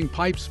freezing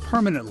pipes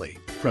permanently.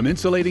 From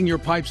insulating your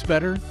pipes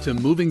better to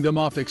moving them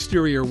off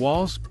exterior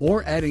walls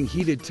or adding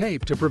heated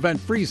tape to prevent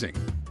freezing.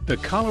 The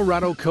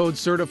Colorado Code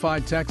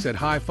certified techs at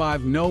High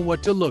Five know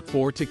what to look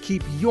for to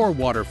keep your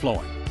water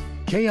flowing.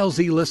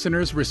 KLZ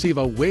listeners receive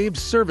a waived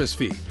service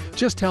fee.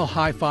 Just tell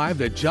High Five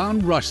that John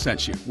Rush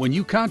sent you when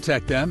you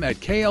contact them at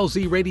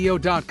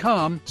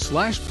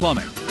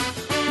klzradio.com/plumbing.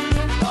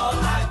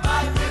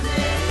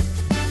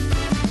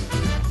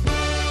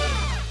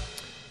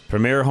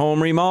 Premier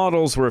Home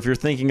Remodels, where if you're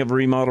thinking of a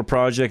remodel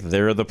project,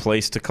 they're the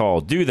place to call.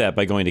 Do that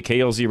by going to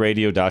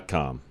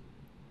klzradio.com.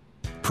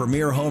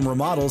 Premier Home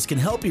Remodels can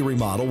help you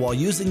remodel while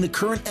using the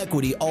current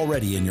equity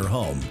already in your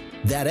home.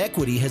 That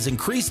equity has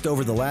increased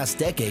over the last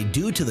decade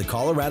due to the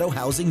Colorado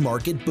housing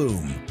market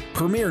boom.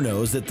 Premier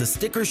knows that the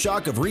sticker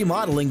shock of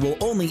remodeling will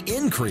only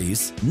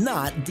increase,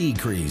 not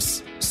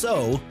decrease.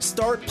 So,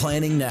 start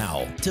planning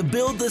now to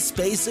build the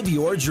space of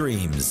your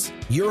dreams.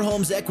 Your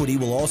home's equity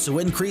will also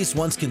increase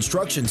once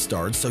construction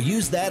starts, so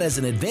use that as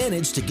an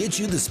advantage to get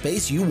you the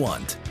space you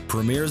want.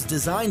 Premier's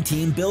design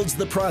team builds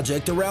the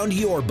project around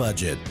your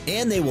budget,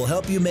 and they will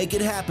help you make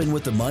it happen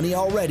with the money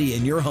already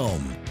in your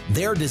home.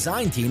 Their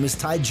design team is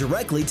tied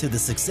directly to the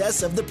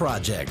success of the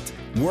project.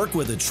 Work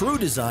with a true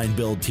design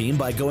build team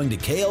by going to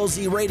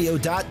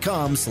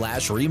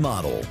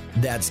klzradio.com/remodel.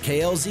 That's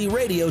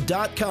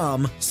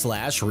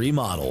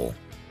klzradio.com/remodel.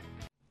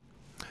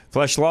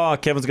 Flesh Law,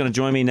 Kevin's going to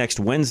join me next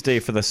Wednesday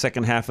for the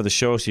second half of the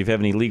show. So if you have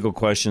any legal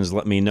questions,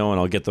 let me know,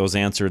 and I'll get those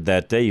answered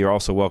that day. You're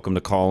also welcome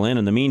to call in.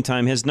 In the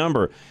meantime, his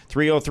number,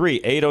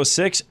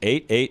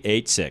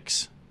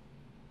 303-806-8886.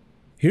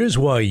 Here's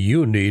why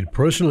you need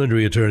personal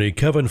injury attorney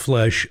Kevin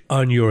Flesh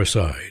on your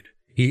side.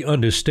 He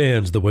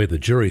understands the way the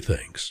jury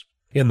thinks.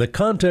 In the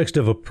context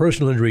of a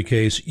personal injury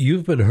case,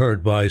 you've been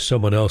hurt by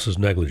someone else's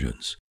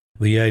negligence.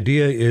 The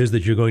idea is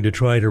that you're going to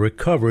try to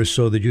recover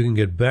so that you can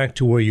get back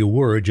to where you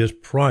were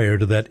just prior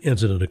to that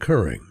incident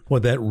occurring.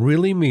 What that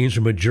really means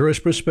from a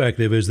jurist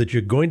perspective is that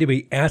you're going to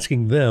be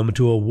asking them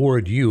to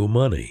award you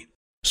money.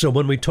 So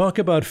when we talk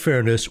about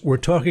fairness, we're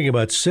talking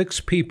about 6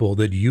 people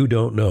that you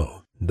don't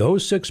know.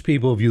 Those 6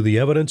 people view the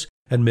evidence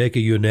and make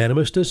a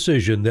unanimous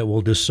decision that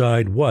will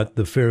decide what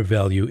the fair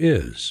value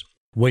is.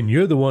 When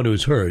you're the one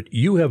who's hurt,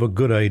 you have a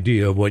good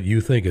idea of what you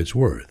think it's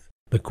worth.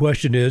 The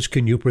question is,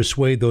 can you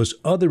persuade those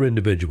other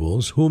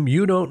individuals whom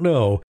you don't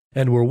know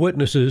and were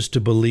witnesses to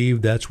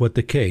believe that's what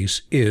the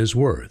case is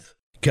worth?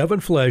 Kevin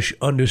Flesh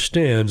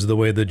understands the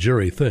way the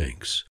jury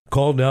thinks.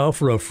 Call now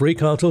for a free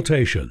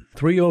consultation,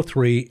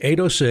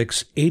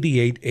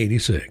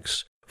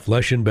 303-806-8886.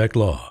 Flesh and Beck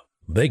Law.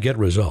 They get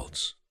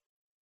results.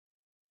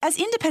 As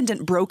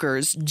independent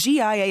brokers,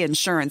 GIA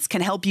Insurance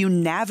can help you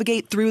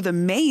navigate through the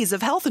maze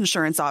of health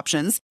insurance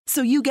options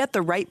so you get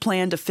the right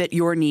plan to fit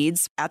your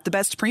needs at the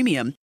best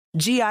premium.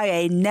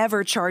 GIA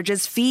never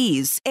charges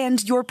fees,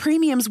 and your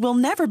premiums will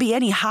never be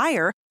any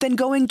higher than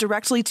going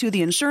directly to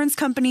the insurance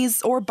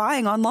companies or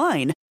buying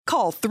online.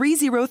 Call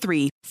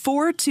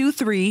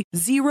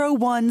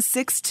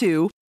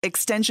 303-423-0162,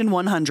 extension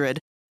 100.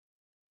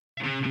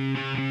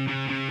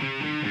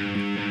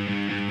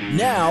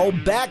 Now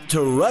back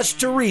to Rush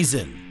to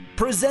Reason,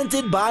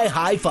 presented by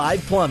High Five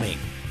Plumbing,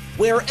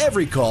 where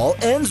every call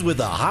ends with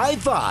a high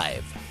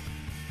five.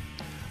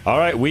 All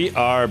right, we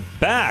are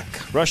back.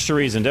 Rush to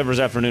Reason,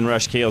 Denver's Afternoon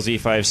Rush, KLZ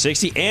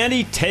 560.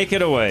 Andy, take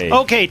it away.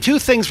 Okay, two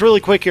things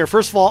really quick here.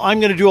 First of all, I'm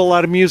going to do a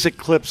lot of music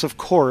clips, of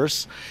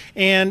course.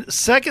 And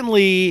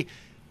secondly,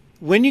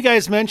 when you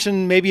guys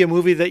mention maybe a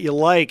movie that you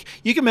like,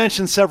 you can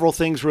mention several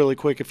things really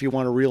quick if you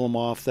want to reel them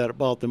off that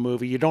about the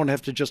movie. You don't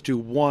have to just do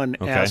one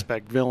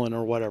aspect, villain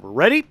or whatever.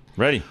 Ready?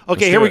 Ready.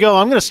 Okay, here we go.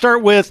 I'm going to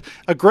start with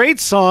a great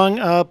song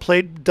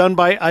done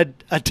by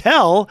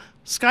Adele,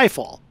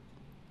 Skyfall.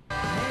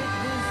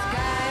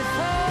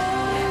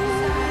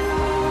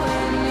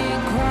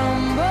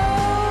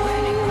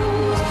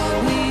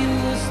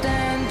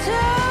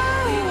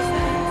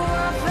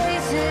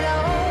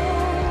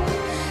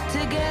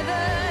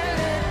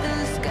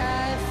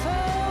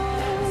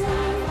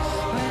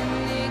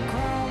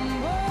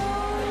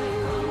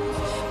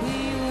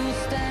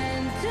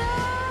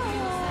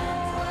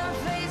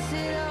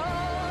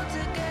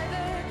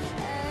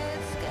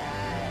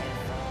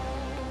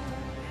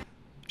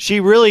 She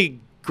really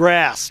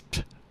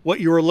grasped what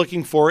you were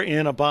looking for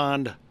in a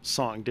Bond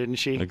song, didn't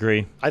she?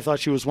 Agree. I thought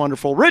she was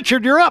wonderful.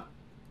 Richard, you're up.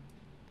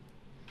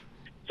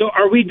 So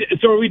are we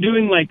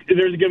doing like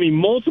there's going to be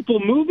multiple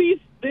movies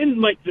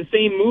then, like the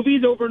same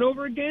movies over and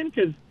over again?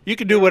 Because you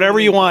can do whatever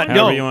you want.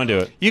 However you want to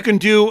do it. You can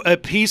do a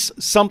piece,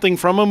 something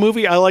from a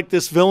movie. I like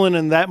this villain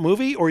in that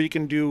movie, or you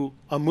can do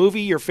a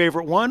movie, your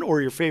favorite one,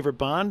 or your favorite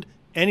Bond.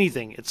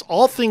 Anything. It's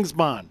all things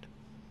Bond.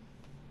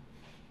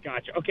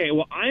 Gotcha. Okay.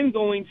 Well, I'm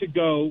going to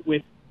go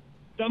with.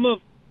 Some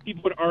of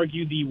people would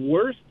argue the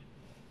worst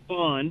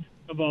Bond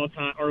of all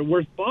time, or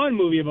worst Bond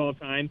movie of all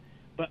time,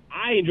 but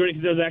I enjoyed it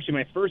because it was actually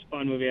my first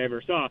Bond movie I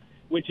ever saw,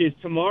 which is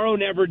Tomorrow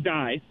Never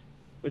Dies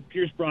with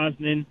Pierce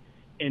Brosnan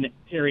and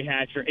Terry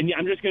Hatcher. And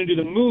I'm just going to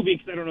do the movie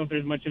because I don't know if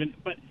there's much of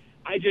it, but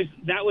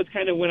that was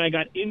kind of when I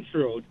got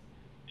introed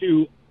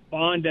to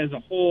Bond as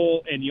a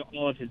whole and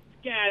all of his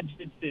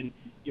gadgets and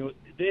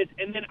this,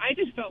 and then I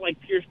just felt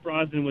like Pierce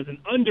Brosnan was an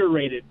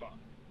underrated Bond.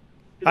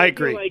 I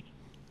agree. Like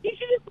he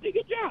should have done a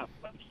good job.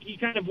 He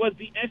kind of was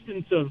the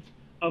essence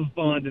of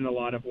Bond in a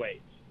lot of ways.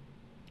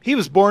 He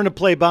was born to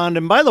play Bond.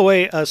 And by the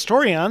way, a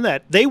story on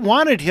that, they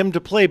wanted him to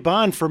play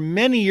Bond for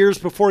many years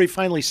before he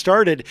finally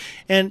started.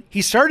 And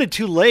he started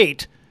too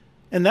late.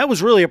 And that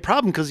was really a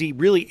problem because he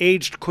really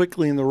aged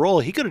quickly in the role.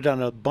 He could have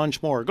done a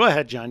bunch more. Go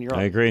ahead, John. You're on.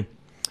 I agree.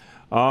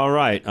 All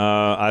right.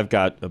 I've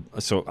got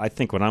so I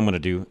think what I'm going to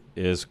do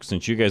is,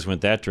 since you guys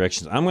went that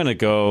direction, I'm going to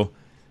go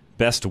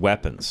best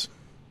weapons.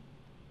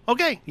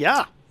 Okay,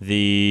 yeah.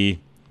 The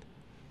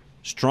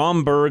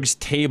Stromberg's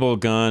table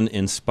gun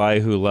in Spy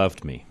Who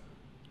Loved Me.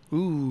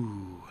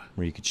 Ooh.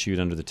 Where you could shoot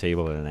under the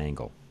table at an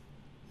angle.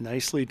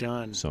 Nicely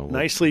done. So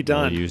nicely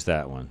done. We'll use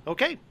that one.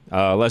 Okay.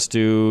 Let's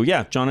do,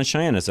 John and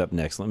Cheyenne is up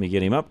next. Let me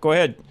get him up. Go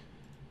ahead.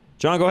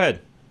 John, go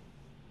ahead.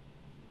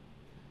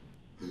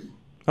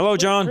 Hello,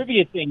 John.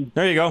 Trivia thing.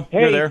 There you go.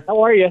 Hey, you're there.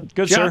 How are you?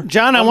 Good, sir.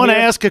 John, I want to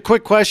ask a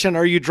quick question.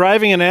 Are you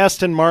driving an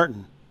Aston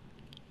Martin?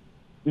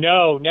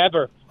 No,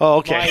 never. Oh,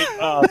 okay.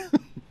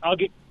 I'll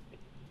get.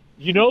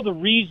 You know the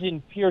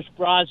reason Pierce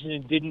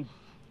Brosnan didn't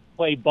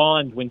play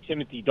Bond when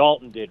Timothy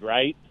Dalton did,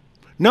 right?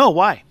 No,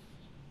 why?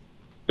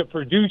 The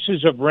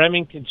producers of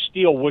Remington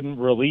Steele wouldn't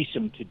release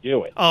him to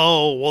do it.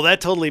 Oh, well,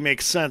 that totally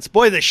makes sense.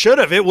 Boy, they should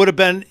have. It would have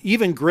been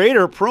even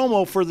greater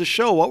promo for the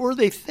show. What were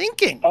they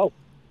thinking? Oh,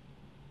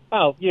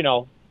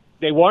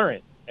 they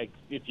weren't.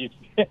 If you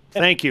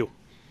Thank you.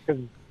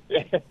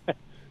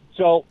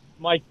 So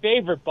my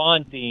favorite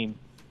Bond theme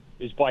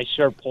is by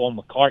Sir Paul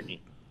McCartney,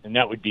 and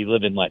that would be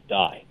Live and Let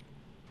Die.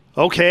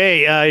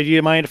 Okay. Do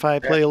you mind if I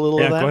play a little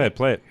of that? Yeah, go ahead.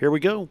 Play it. Here we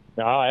go.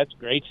 Oh, that's a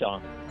great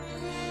song.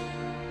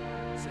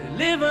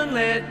 Live and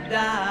let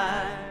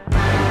die.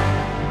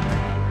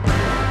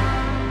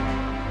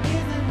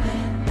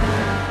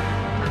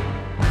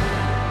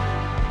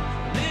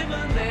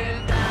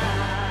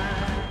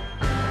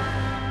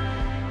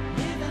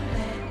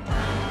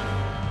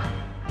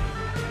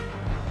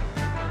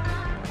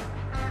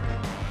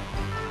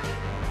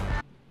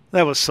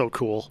 That was so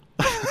cool.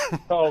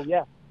 Oh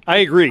yeah, I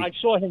agree.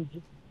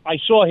 I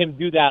saw him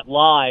do that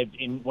live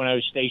when I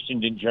was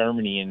stationed in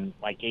Germany in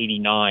like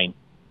 '89.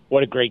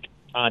 What a great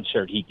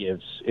concert he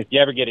gives! If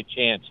you ever get a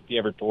chance, if he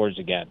ever tours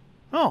again,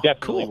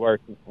 definitely worth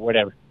it,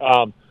 whatever.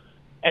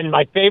 And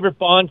my favorite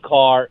Bond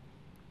car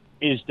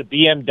is the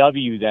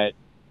BMW that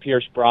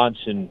Pierce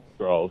Brosnan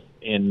drove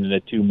in the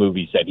two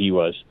movies that he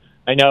was.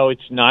 I know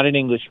it's not an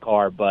English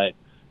car, but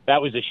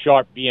that was a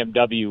sharp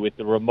BMW with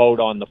the remote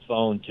on the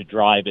phone to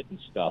drive it and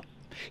stuff.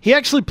 He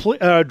actually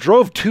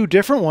drove two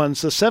different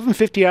ones, the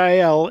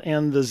 750IL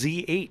and the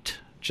Z8.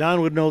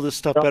 John would know this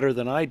stuff better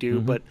than I do,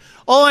 but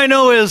all I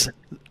know is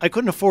I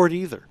couldn't afford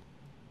either.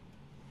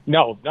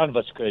 No, none of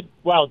us could.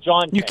 Well,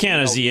 John You can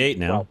a Z8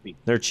 now.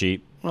 They're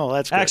cheap. Oh,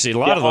 that's good. Actually, a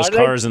lot of those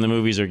cars in the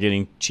movies are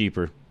getting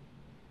cheaper.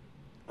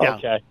 Yeah.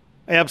 Okay.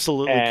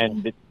 Absolutely.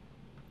 And,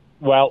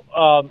 well,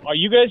 are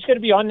you guys going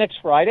to be on next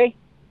Friday?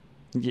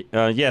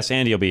 Yes,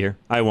 Andy will be here.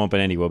 I won't, but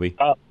Andy will be.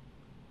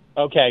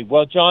 Okay.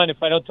 Well, John,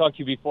 if I don't talk to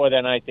you before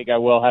then, I think I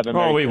will have a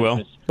Merry we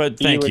Christmas will. But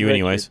to thank you and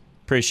anyways. Richard.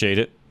 Appreciate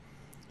it.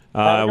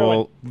 Have a good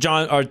one.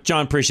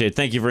 John, appreciate it.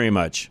 Thank you very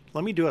much.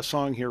 Let me do a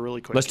song here really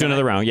quick. Let's do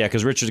another round. Yeah,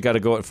 because Richard's got to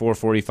go at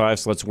 4:45,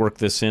 so let's work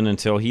this in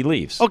until he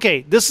leaves.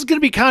 Okay, this is going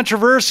to be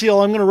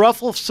controversial. I'm going to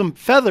ruffle some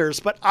feathers,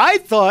 but I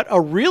thought a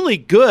really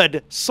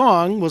good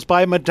song was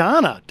by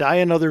Madonna, Die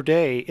Another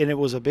Day, and it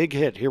was a big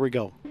hit. Here we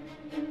go.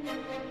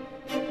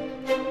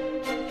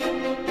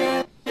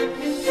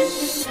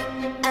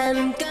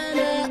 I'm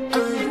gonna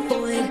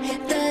avoid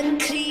the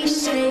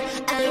cliche.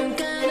 I'm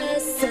gonna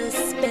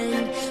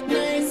suspend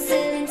my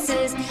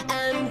senses.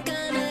 I'm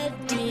gonna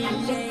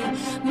delay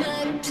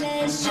my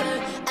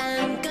pleasure.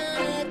 I'm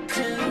gonna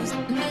close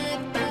my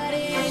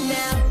body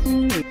now.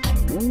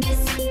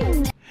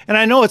 And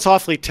I know it's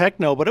awfully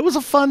techno, but it was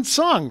a fun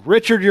song.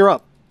 Richard, you're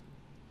up.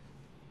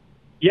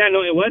 Yeah,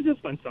 no, it was a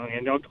fun song,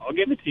 and I'll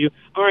give it to you.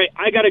 All right,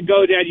 I got to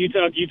go, Dad.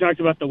 You talked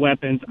about the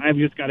weapons. I've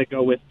just got to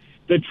go with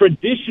the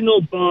traditional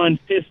Bond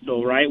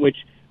pistol, right, which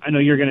I know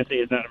you're going to say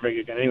is not a very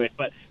good gun anyways,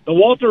 but the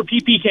Walther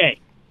PPK.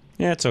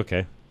 Yeah, it's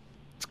okay.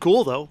 It's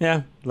cool, though.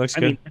 Yeah, looks I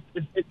good.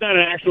 mean, it's not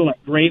an actual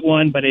great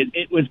one, but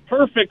it was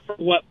perfect for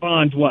what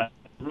Bond was,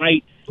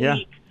 right? Yeah.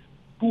 Sleek,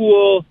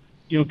 cool,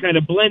 kind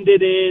of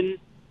blended in.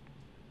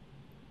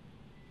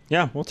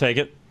 Yeah, we'll take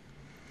it.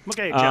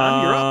 Okay,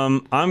 John, you're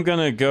up. I'm going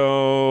to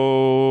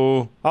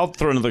go... I'll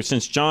throw another...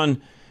 Since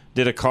John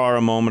did a car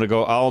a moment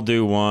ago, I'll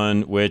do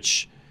one,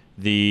 which...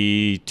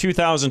 The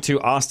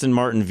 2002 Aston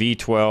Martin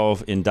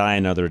V12 in Die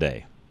Another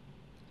Day.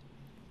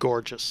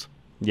 Gorgeous.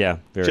 Yeah,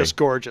 very. Just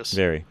gorgeous.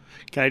 Very.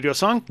 Can I do a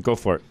song? Go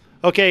for it.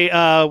 Okay,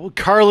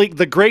 Carly,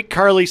 the great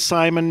Carly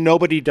Simon,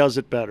 Nobody Does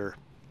It Better.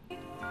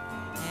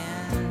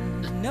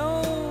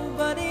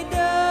 Nobody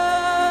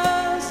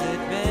does it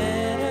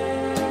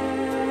better.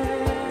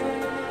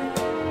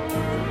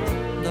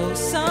 Though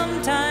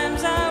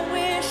sometimes I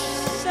wish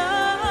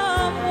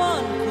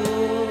someone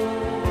could.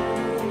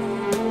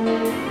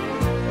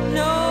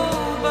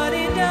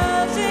 Nobody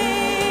does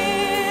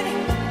it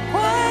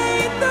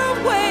quite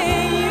the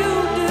way you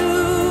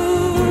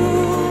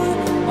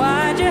do.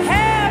 Why'd you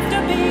have to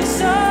be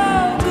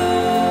so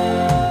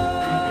good?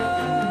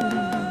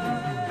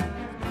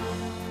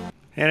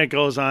 And it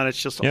goes on.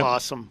 It's just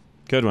awesome.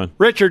 Good one.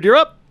 Richard, you're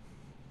up.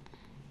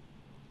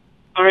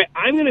 All right,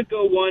 I'm going to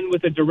go one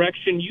with a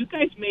direction you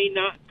guys may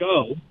not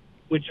go,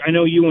 which I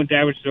know you won't,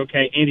 Dad, which is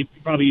okay. Andy,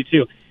 probably you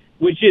too,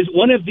 which is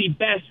one of the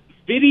best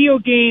video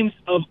games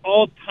of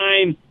all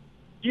time,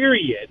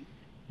 period,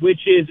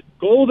 which is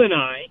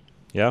GoldenEye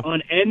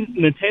on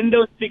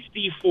Nintendo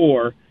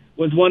 64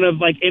 was one of,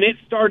 and it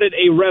started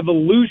a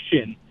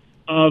revolution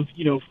of,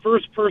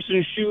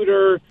 first-person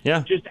shooter,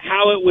 just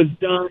how it was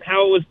done,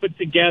 how it was put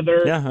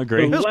together. Yeah,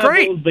 agreed. The It was levels,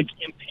 great. The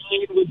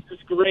campaign was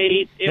just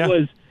great.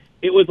 It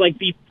was like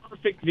the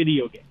perfect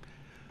video game.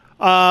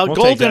 We'll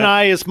take that.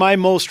 GoldenEye is my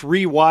most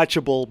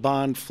rewatchable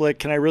Bond flick.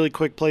 Can I really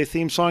quick play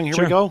theme song? Here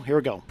we go. Here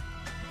we go.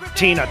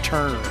 Tina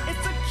Turner.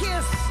 It's a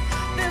kiss.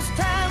 This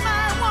time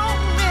I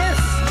won't miss.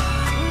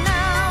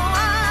 Now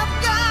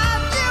I've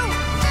got you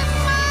in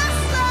my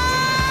sight.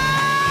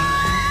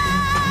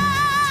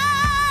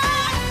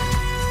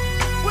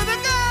 With a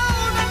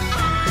golden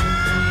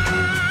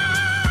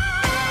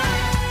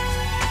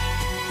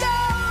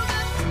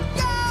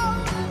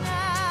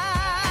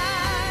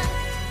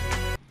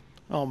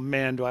Oh,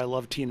 man, do I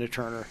love Tina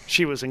Turner.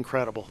 She was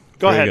incredible.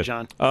 Go Very ahead,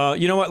 good. John.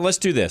 You know what? Let's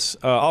do this.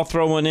 I'll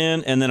throw one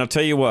in, and then I'll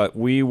tell you what.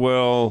 We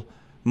will...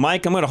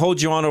 Mike, I'm going to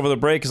hold you on over the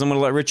break because I'm going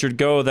to let Richard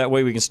go. That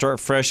way we can start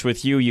fresh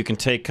with you. You can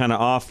take kind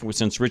of off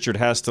since Richard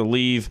has to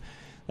leave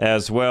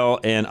as well.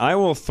 And I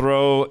will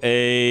throw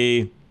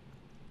a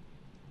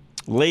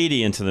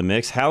lady into the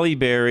mix. Halle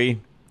Berry,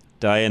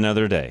 Die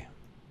Another Day.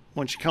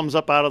 When she comes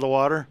up out of the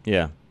water?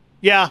 Yeah.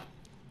 Yeah,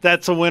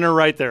 that's a winner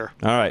right there.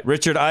 All right.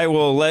 Richard, I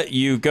will let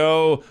you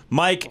go.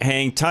 Mike,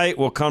 hang tight.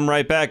 We'll come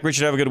right back.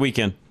 Richard, have a good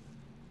weekend.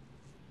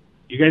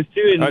 You guys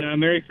too, and All right.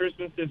 Merry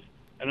Christmas.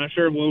 I'm not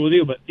sure what we'll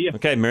do, but see ya.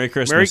 Okay, Merry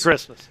Christmas. Merry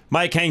Christmas.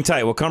 Mike, hang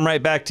tight. We'll come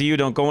right back to you.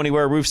 Don't go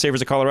anywhere. Roof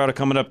Savers of Colorado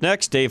coming up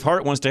next. Dave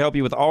Hart wants to help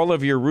you with all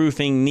of your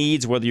roofing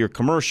needs, whether you're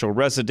commercial,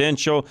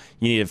 residential,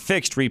 you need it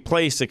fixed,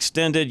 replaced,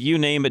 extended, you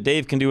name it.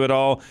 Dave can do it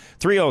all.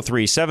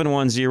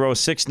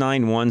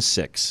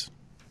 303-710-6916.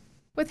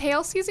 With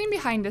hail season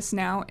behind us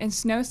now and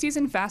snow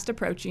season fast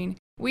approaching,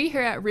 we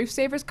here at Roof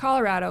Savers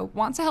Colorado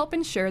want to help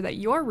ensure that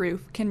your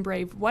roof can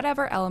brave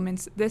whatever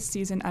elements this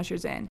season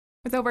ushers in.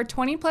 With over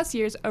 20 plus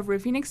years of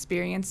roofing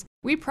experience,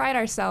 we pride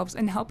ourselves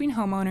in helping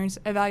homeowners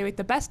evaluate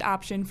the best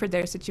option for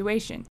their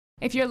situation.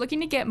 If you're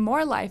looking to get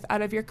more life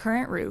out of your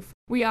current roof,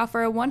 we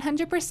offer a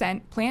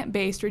 100%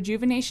 plant-based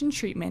rejuvenation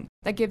treatment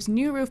that gives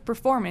new roof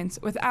performance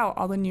without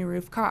all the new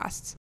roof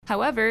costs.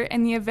 However,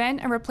 in the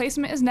event a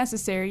replacement is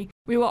necessary,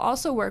 we will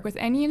also work with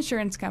any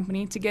insurance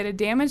company to get a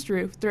damaged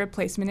roof the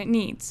replacement it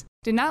needs.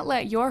 Do not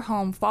let your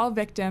home fall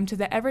victim to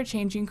the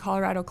ever-changing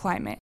Colorado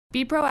climate.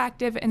 Be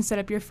proactive and set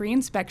up your free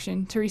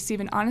inspection to receive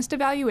an honest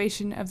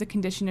evaluation of the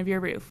condition of your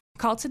roof.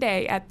 Call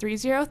today at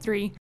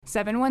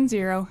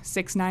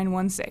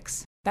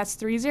 303-710-6916. That's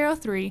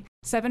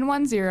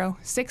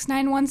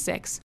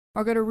 303-710-6916.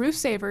 Or go to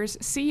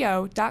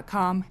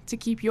roofsaversco.com to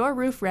keep your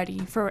roof ready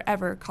for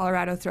wherever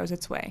Colorado throws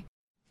its way.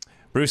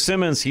 Bruce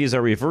Simmons, he's a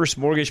reverse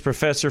mortgage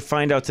professor.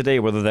 Find out today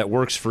whether that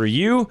works for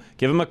you.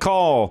 Give him a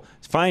call.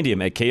 Find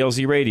him at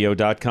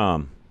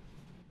klzradio.com.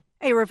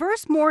 A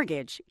reverse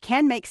mortgage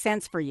can make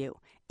sense for you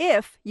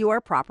if you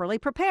are properly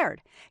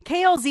prepared.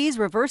 KLZ's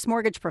reverse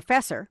mortgage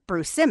professor,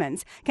 Bruce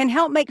Simmons, can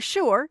help make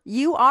sure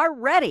you are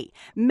ready.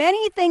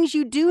 Many things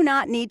you do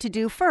not need to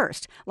do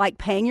first, like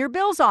paying your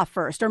bills off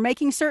first or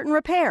making certain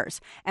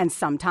repairs. And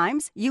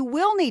sometimes you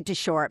will need to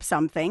shore up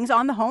some things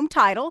on the home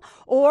title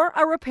or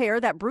a repair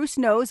that Bruce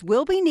knows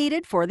will be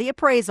needed for the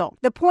appraisal.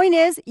 The point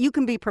is, you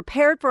can be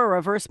prepared for a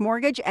reverse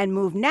mortgage and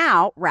move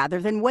now rather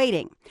than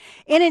waiting.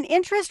 In an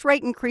interest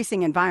rate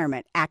increasing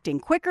environment, acting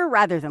quicker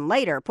rather than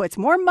later puts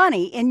more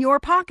money in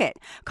your pocket.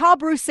 Call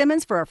Bruce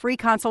Simmons for a free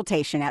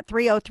consultation at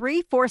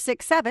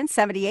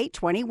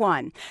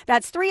 303-467-7821.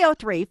 That's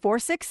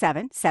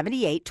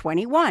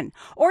 303-467-7821.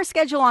 Or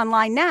schedule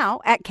online now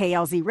at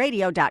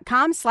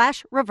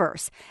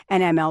klzradio.com/reverse.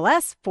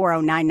 NMLS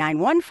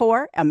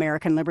 409914.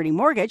 American Liberty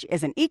Mortgage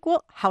is an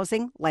equal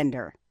housing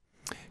lender.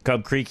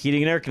 Cub Creek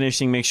Heating and Air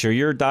Conditioning. Make sure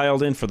you're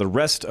dialed in for the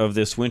rest of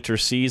this winter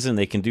season.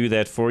 They can do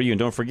that for you. And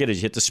don't forget, as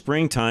you hit the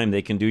springtime,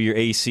 they can do your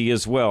AC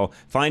as well.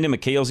 Find them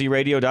at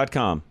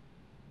klzradio.com.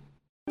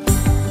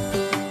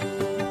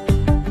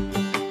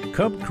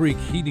 Cub Creek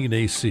Heating and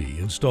AC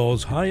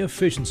installs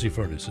high-efficiency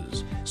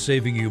furnaces,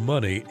 saving you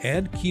money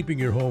and keeping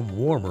your home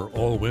warmer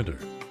all winter.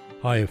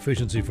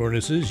 High-efficiency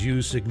furnaces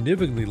use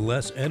significantly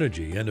less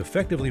energy and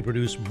effectively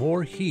produce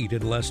more heat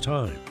in less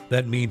time.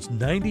 That means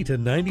 90 to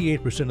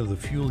 98% of the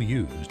fuel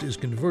used is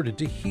converted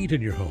to heat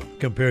in your home,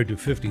 compared to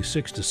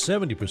 56 to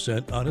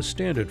 70% on a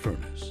standard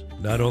furnace.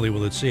 Not only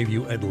will it save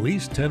you at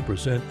least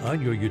 10%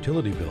 on your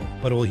utility bill,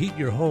 but it will heat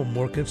your home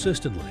more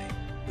consistently.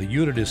 The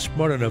unit is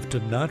smart enough to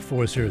not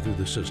force air through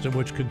the system,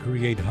 which can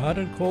create hot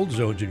and cold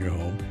zones in your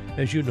home,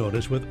 as you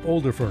notice with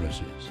older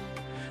furnaces.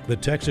 The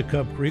techs at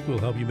Cub Creek will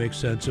help you make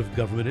sense of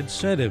government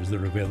incentives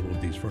that are available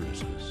with these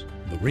furnaces.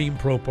 The Rheem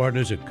Pro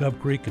partners at Cub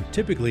Creek can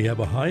typically have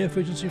a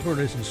high-efficiency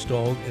furnace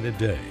installed in a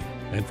day,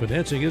 and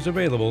financing is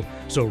available,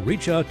 so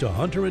reach out to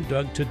Hunter and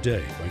Doug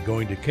today by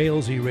going to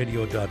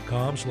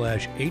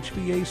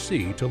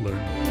klzradio.com/HVAC to learn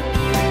more.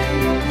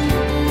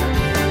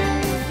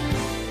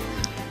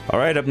 All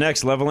right, up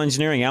next, Level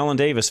Engineering. Alan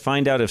Davis.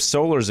 Find out if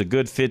solar is a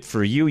good fit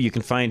for you. You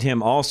can find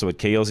him also at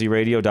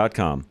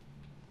klzradio.com.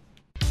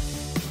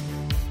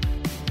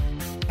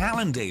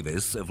 Alan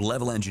Davis of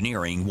Level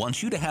Engineering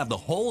wants you to have the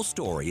whole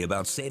story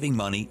about saving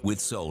money with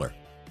solar.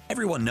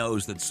 Everyone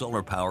knows that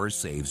solar power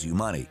saves you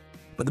money,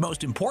 but the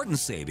most important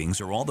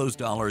savings are all those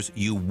dollars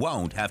you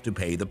won't have to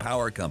pay the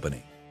power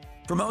company.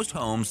 For most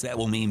homes, that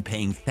will mean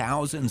paying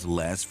thousands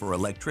less for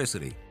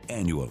electricity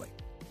annually.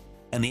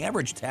 And the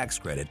average tax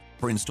credit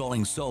for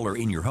installing solar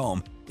in your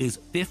home is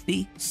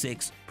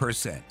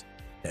 56%.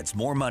 That's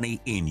more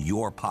money in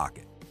your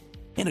pocket.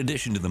 In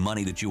addition to the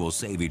money that you will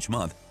save each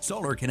month,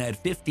 solar can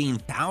add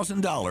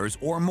 $15,000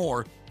 or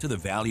more to the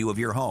value of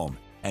your home,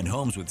 and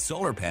homes with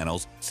solar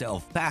panels sell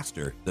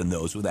faster than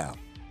those without.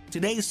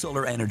 Today's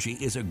solar energy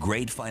is a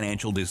great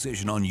financial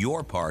decision on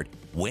your part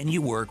when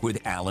you work with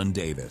Alan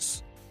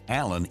Davis.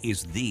 Alan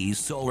is the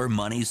solar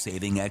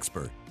money-saving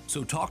expert.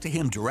 So talk to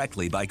him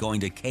directly by going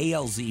to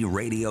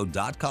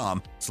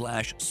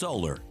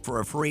klzradio.com/solar for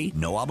a free,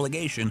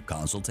 no-obligation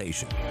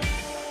consultation.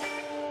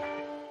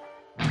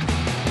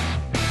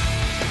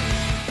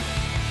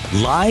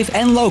 Live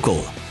and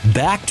local.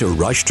 Back to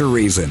Rush to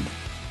Reason.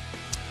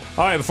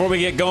 All right, before we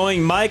get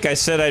going, Mike, I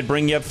said I'd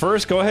bring you up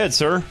first. Go ahead,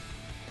 sir.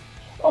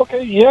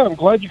 Okay, yeah, I'm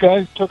glad you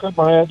guys took up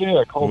my idea.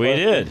 I called We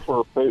did.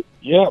 For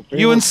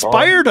You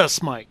inspired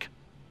us, Mike.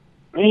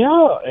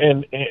 Yeah,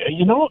 and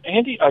you know,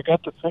 Andy, I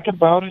got to thinking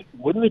about it.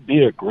 Wouldn't it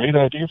be a great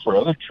idea for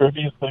other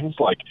trivia things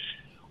like,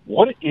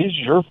 what is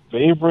your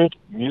favorite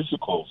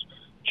musicals?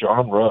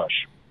 John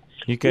Rush.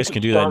 You guys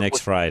can do that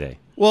next Friday.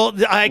 Well,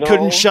 I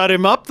couldn't shut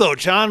him up, though.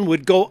 John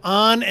would go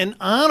on and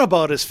on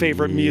about his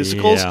favorite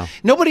musicals.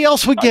 Nobody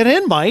else would get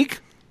in, Mike.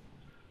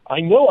 I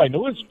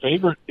know his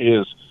favorite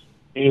is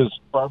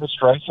Barbra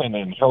Streisand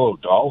and Hello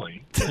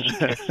Dolly. She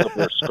kicks up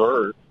her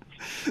skirt.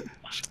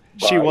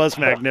 She was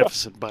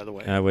magnificent, by the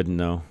way. I wouldn't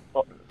know.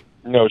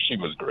 No, she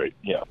was great.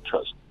 Yeah,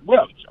 trust.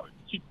 Well,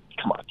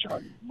 come on,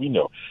 John. We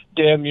know.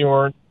 Dan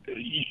Muir,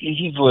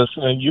 he's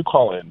listening. You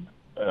call in.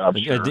 I'm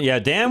sure. Yeah,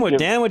 Dan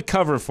would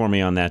cover for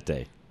me on that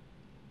day.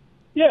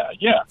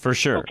 Yeah. For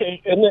sure.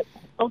 Okay, and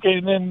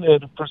then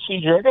the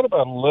procedure. I got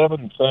about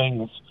 11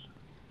 things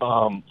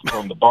from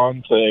the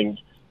Bond thing.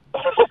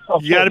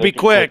 You got to be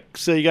quick,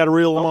 so you got to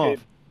reel them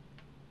off.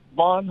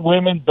 Bond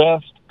women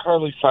best.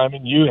 Carly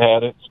Simon, you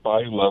had it.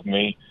 Spy Love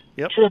Me.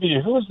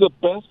 Trivia, who is the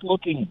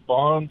best-looking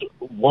Bond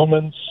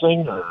woman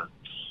singer?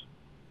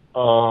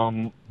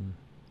 I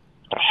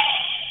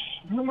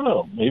don't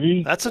know.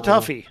 Maybe that's a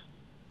toughie.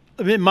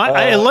 I mean,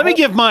 let me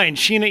give mine.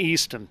 Sheena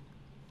Easton.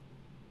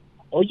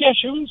 Oh yeah,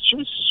 she was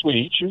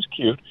sweet. She was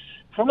cute.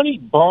 How many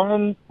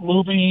Bond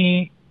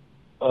movie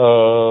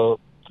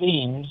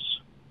themes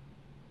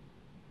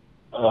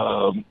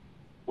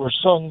were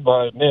sung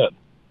by men?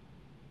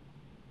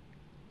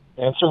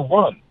 Answer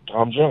 1.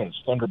 Tom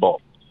Jones, Thunderball.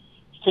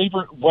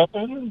 Favorite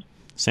weapon?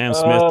 Sam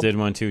Smith did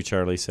one too,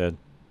 Charlie said.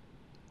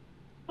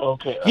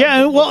 Okay.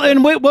 Yeah, well,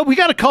 and what we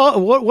got to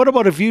call. What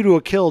about A View to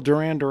a Kill?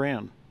 Duran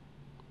Duran.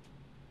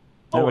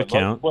 That would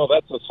count. Well,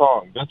 that's a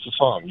song.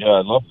 Yeah,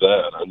 I love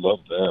that. I love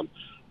them.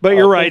 But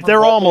you're right; they're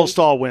weapon? almost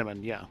all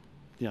women. Yeah.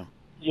 Yeah.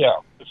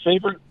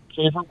 Favorite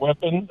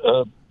weapon?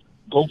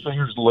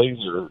 Goldfinger's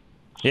laser.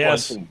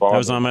 Yes, that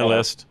was on my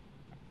list.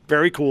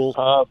 Very cool.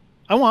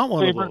 I want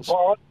one of those.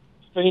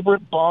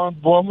 Favorite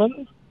Bond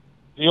woman?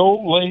 The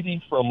old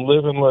lady from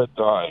Live and Let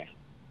Die.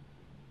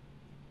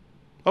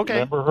 Okay.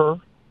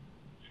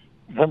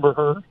 Remember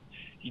her?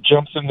 He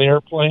jumps in the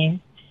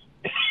airplane,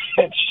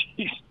 and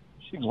she's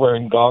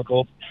wearing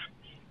goggles.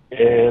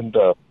 And,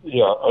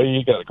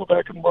 you got to go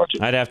back and watch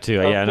it. I'd have to.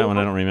 Yeah, that one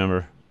I don't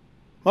remember.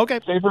 Okay.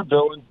 Favorite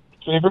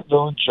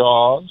villain,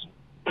 Jaws.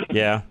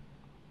 Yeah.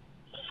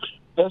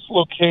 Best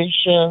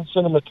location,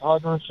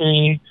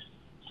 cinematography,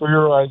 For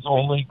Your Eyes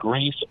Only,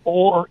 Greece,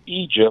 or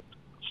Egypt,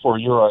 For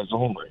Your Eyes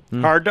Only.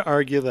 Hard to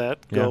argue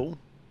that. Go.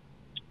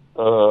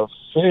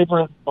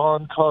 Favorite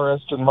Bond car,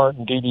 Aston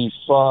Martin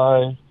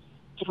DB5.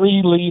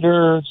 3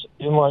 liters,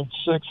 inline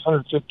 6,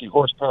 150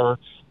 horsepower.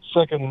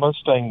 Second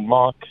Mustang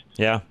Mach.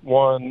 Yeah.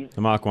 1.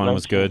 The Mach 1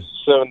 was good.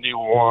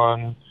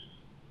 71.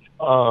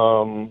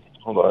 Hold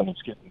on,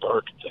 it's getting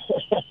dark.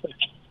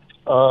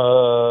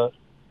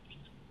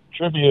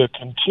 Trivia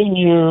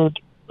continued.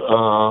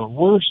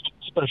 Worst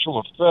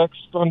special effects,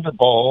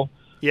 Thunderball.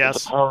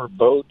 Yes. The power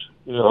boat.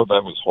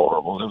 That was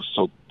horrible. It was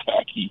so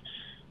tacky.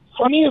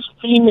 Funniest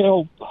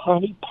female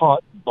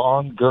honeypot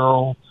Bond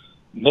girl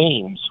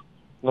names.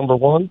 Number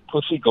 1,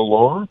 Pussy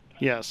Galore.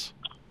 Yes.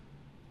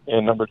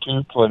 And number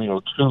 2, Plenty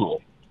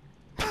O'Toole.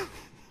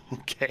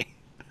 Okay.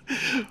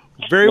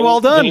 Very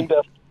well done.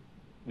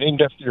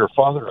 Named after your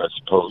father, I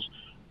suppose.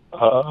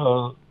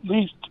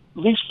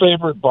 Least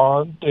favorite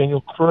Bond,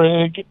 Daniel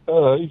Craig.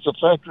 He's a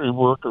factory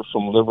worker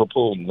from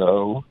Liverpool.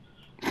 No.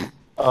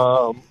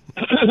 Hold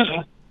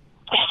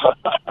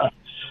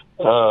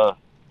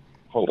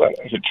on,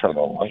 I should turn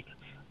on light.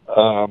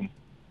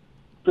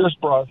 Pierce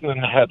Brosnan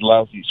had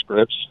lousy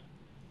scripts.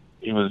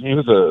 He was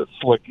a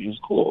slick. He was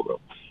cool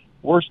though.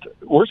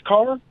 Worst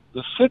car,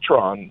 the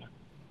Citroen,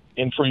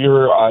 in For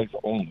Your Eyes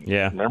Only.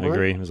 Yeah, remember? I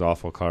agree. It was an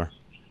awful car.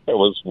 It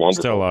was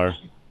wonderful. Still are.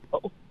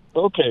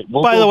 Okay.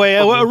 By the way,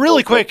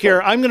 really quick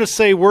here, I'm going to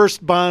say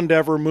worst Bond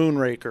ever,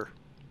 Moonraker.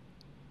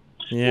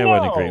 Yeah, it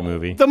wasn't a great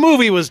movie. The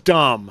movie was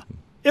dumb.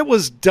 It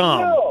was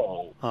dumb.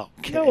 No.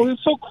 Okay. No,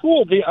 it's so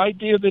cool. The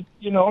idea that,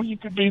 you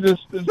could be this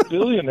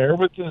billionaire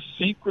with this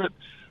secret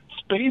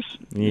space.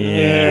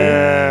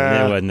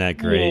 Yeah. It wasn't that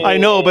great. I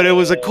know, but it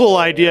was a cool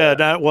idea.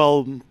 Not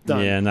well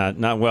done. Yeah,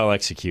 not well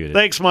executed.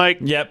 Thanks, Mike.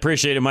 Yeah,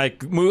 appreciate it,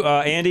 Mike.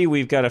 Andy,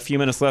 we've got a few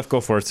minutes left.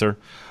 Go for it, sir.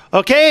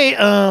 Okay.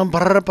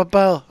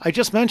 I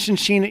just mentioned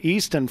Sheena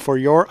Easton, For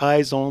Your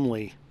Eyes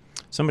Only.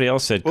 Somebody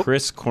else said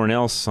Chris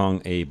Cornell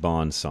sung a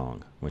Bond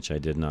song, which I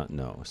did not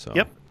know. So.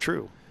 Yep,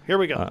 true. Here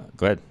we go.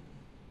 Go ahead.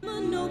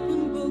 An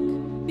open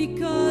book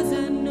because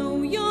I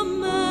know you're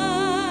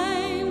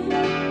mine.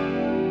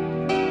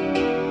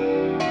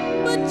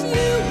 But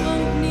you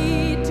won't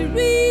need to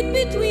read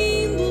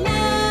between the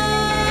lines.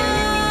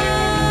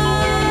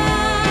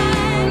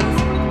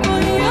 For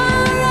your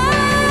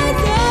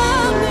eyes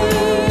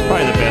only.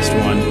 Probably the best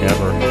one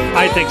ever.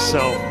 I think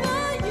so.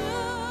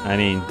 I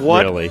mean,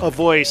 what really. a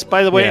voice.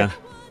 By the way, Yeah.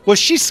 was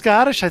she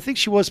Scottish? I think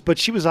she was, but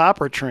she was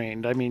opera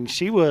trained. I mean,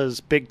 she was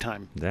big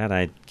time. That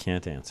I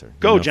can't answer.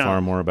 Go, you know John.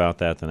 Far more about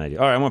that than I do.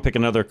 All right, I'm going to pick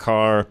another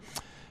car.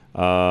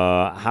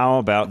 How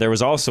about, there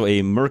was also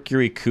a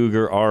Mercury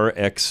Cougar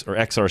RX, or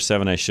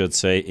XR7, I should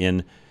say,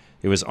 it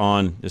was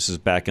on, this is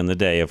back in the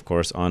day, of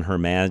course, on Her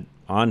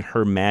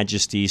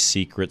Majesty's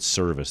Secret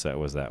Service. That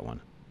was that one.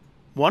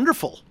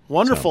 Wonderful.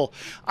 Wonderful.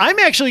 I'm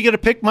actually going to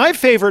pick my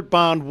favorite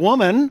Bond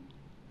woman,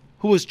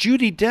 who was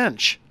Judi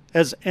Dench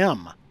as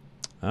M.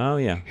 Oh,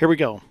 yeah. Here we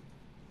go.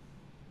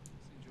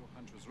 Your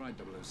hunch was right,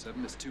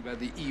 007. It's too bad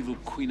the evil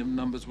Queen of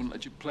Numbers wouldn't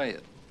let you play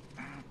it.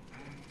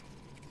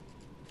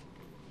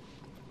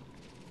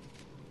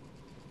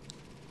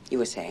 You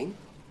were saying?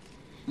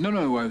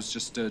 No, I was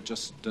just...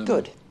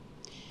 Good.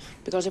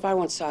 Because if I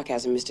want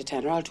sarcasm, Mr.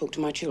 Tanner, I'll talk to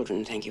my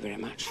children. Thank you very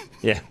much.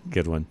 Yeah,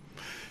 good one.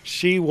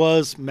 She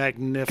was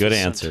magnificent. Good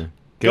answer.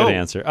 Go. Good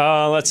answer.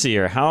 Let's see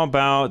here. How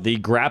about the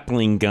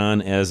grappling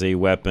gun as a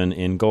weapon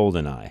in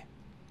GoldenEye?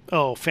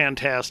 Oh,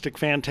 fantastic,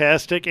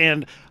 fantastic.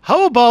 And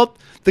how about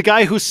the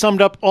guy who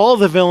summed up all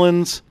the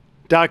villains,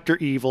 Dr.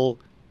 Evil?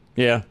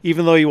 Yeah.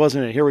 Even though he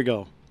wasn't in it. Here we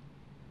go.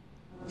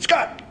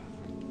 Scott,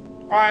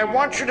 I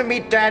want you to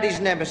meet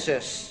Daddy's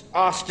nemesis,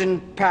 Austin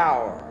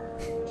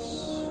Powers.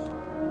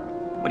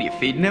 What, are you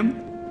feeding him?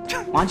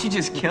 Why don't you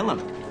just kill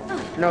him?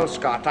 No,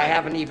 Scott, I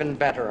have an even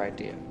better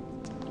idea.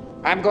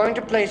 I'm going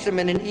to place him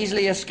in an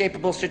easily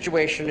escapable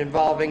situation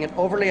involving an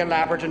overly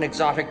elaborate and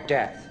exotic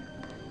death.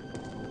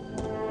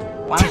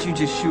 Why don't you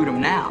just shoot him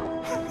now?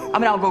 I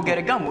mean, I'll go get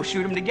a gun. We'll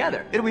shoot him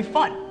together. It'll be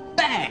fun.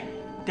 Bang!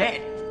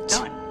 Dead.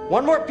 Done.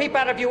 One more peep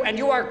out of you, and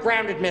you are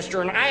grounded,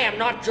 mister, and I am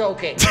not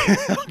joking.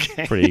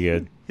 Pretty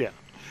good. Yeah.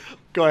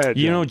 Go ahead.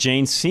 You John. know,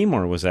 Jane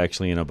Seymour was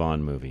actually in a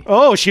Bond movie.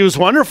 Oh, she was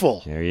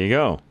wonderful. There you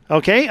go.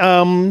 Okay.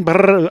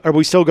 Are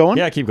we still going?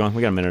 Yeah, keep going.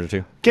 We got a minute or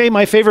two. Okay,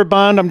 my favorite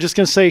Bond, I'm just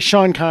going to say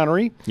Sean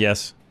Connery.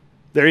 Yes.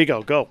 There you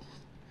go. Go.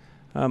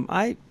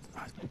 My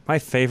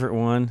favorite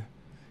one,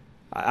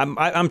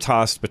 I'm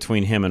tossed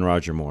between him and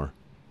Roger Moore.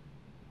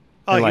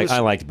 I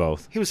liked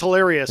both. He was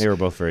hilarious. They were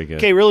both very good.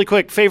 Okay, really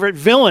quick. Favorite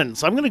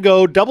villains. I'm going to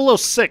go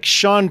 006,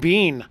 Sean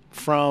Bean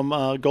from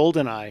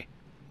GoldenEye,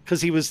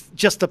 because he was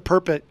just the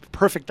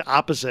perfect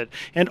opposite.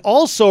 And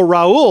also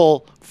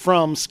Raoul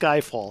from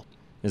Skyfall.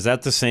 Is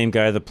that the same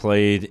guy that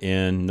played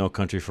in No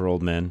Country for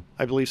Old Men?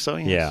 I believe so,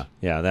 yes.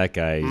 Yeah, that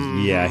guy.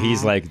 Yeah,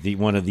 he's like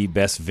one of the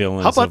best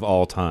villains of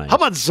all time. How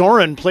about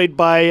Zorin, played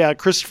by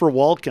Christopher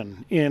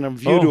Walken in A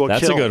View to a Kill?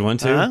 That's a good one,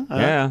 too.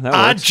 Yeah, that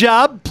Odd works.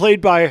 Job,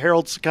 played by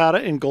Harold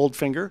Sakata in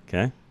Goldfinger.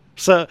 Okay.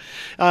 So,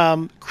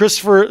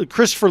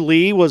 Christopher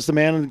Lee was the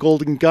man in the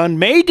Golden Gun.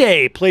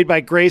 Mayday, played by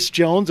Grace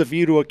Jones, A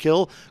View to a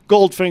Kill.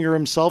 Goldfinger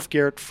himself,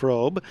 Garrett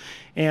Frobe.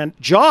 And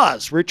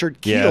Jaws,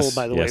 Richard Keel,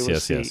 by the way,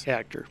 was the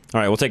actor. All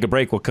right, we'll take a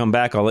break. We'll come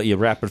back. I'll let you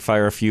rapid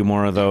fire a few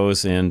more of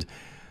those. And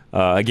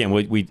again,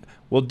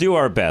 we'll do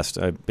our best.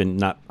 I've been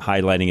not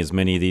highlighting as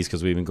many of these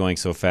because we've been going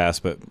so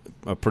fast, but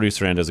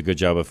producer Ann does a good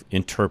job of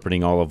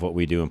interpreting all of what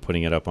we do and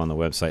putting it up on the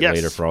website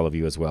later for all of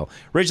you as well.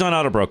 Ridgeline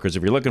Auto Brokers,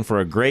 if you're looking for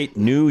a great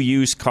new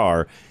used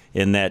car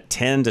in that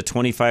 $10,000 to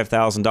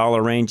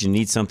 $25,000 range, you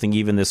need something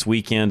even this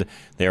weekend,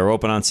 they are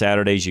open on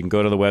Saturdays. You can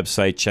go to the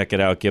website, check it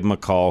out, give them a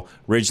call.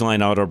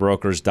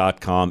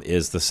 RidgelineAutobrokers.com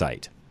is the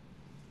site.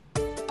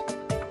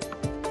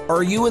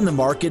 Are you in the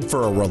market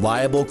for a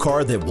reliable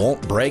car that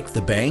won't break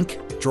the bank?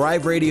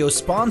 Drive Radio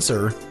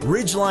sponsor,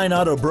 Ridgeline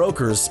Auto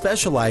Brokers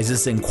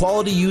specializes in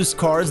quality used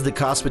cars that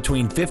cost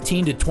between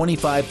 $15,000 to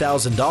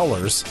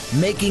 $25,000,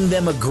 making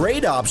them a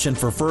great option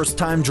for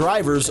first-time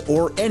drivers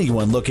or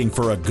anyone looking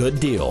for a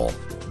good deal.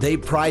 They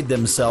pride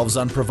themselves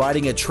on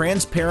providing a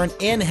transparent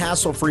and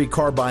hassle-free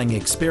car buying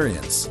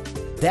experience.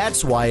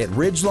 That's why at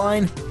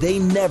Ridgeline, they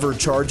never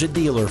charge a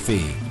dealer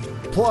fee.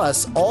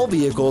 Plus, all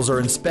vehicles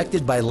are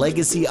inspected by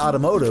Legacy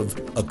Automotive,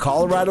 a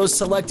Colorado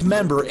Select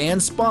member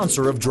and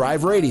sponsor of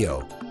Drive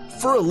Radio.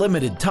 For a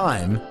limited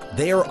time,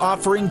 they are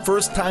offering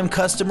first-time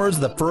customers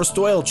the first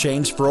oil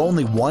change for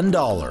only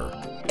 $1.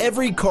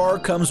 Every car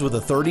comes with a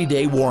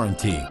 30-day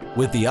warranty,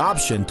 with the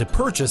option to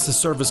purchase a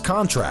service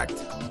contract.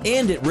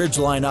 And at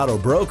Ridgeline Auto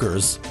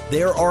Brokers,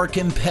 there are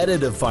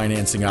competitive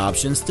financing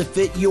options to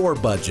fit your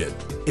budget.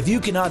 If you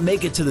cannot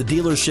make it to the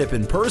dealership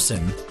in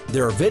person,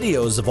 there are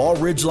videos of all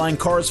Ridgeline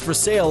cars for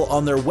sale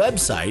on their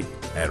website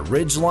at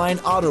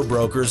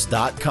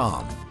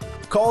ridgelineautobrokers.com.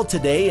 Call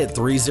today at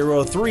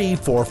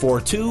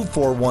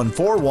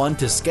 303-442-4141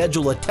 to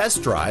schedule a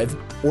test drive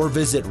or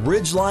visit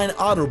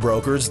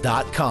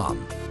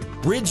ridgelineautobrokers.com.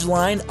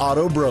 Ridgeline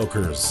Auto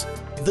Brokers,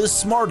 the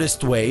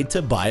smartest way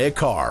to buy a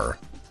car.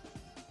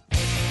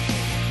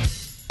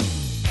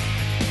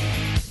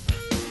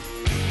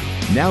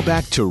 Now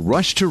back to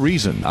Rush to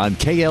Reason on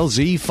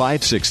KLZ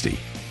 560.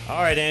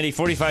 All right, Andy,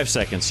 45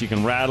 seconds. You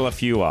can rattle a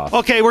few off.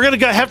 Okay, we're going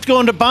to have to go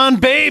into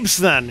Bond Babes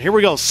then. Here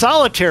we go.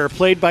 Solitaire,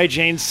 played by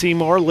Jane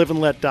Seymour, Live and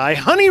Let Die.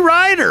 Honey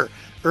Rider,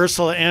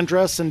 Ursula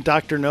Andress and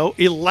Dr. No.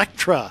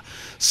 Electra,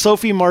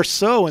 Sophie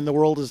Marceau in The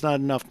World Is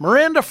Not Enough.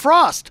 Miranda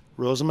Frost,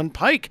 Rosamund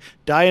Pike,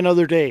 Die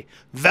Another Day.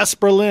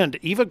 Vesper Lind,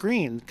 Eva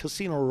Green,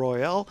 Casino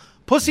Royale.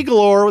 Pussy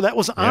Galore, that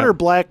was Honor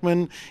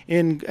Blackman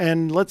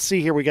and let's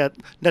see here, we got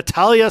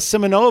Natalia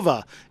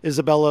Simonova,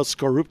 Isabella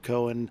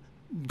Scorupco in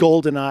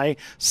GoldenEye,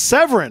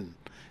 Severin,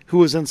 who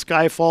was in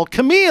Skyfall,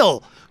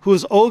 Camille, who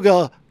is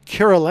Olga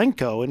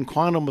Kirilenko in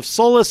Quantum of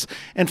Solace,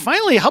 and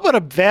finally, how about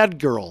a bad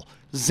girl,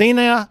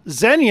 Xenia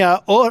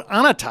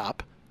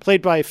Onatop,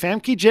 played by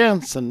Famke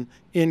Janssen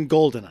in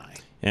GoldenEye.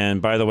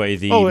 And by the way,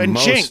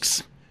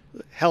 Jinx,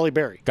 Halle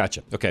Berry.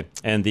 Gotcha. Okay.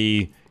 And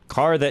the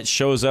car that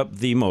shows up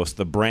the most,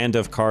 the brand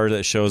of car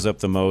that shows up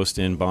the most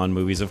in Bond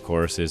movies, of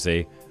course, is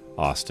a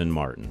Aston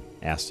Martin,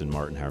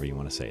 however you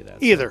want to say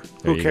that. Either. So,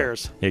 who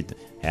cares?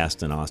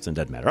 Austin,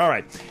 doesn't matter. All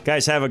right.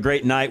 Guys, have a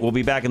great night. We'll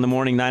be back in the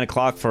morning, 9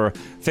 o'clock for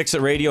Fix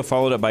It Radio,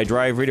 followed up by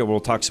Drive Radio. We'll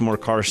talk some more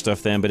car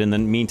stuff then. But in the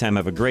meantime,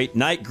 have a great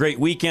night, great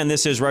weekend.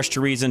 This is Rush to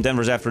Reason,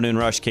 Denver's Afternoon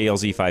Rush,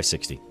 KLZ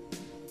 560.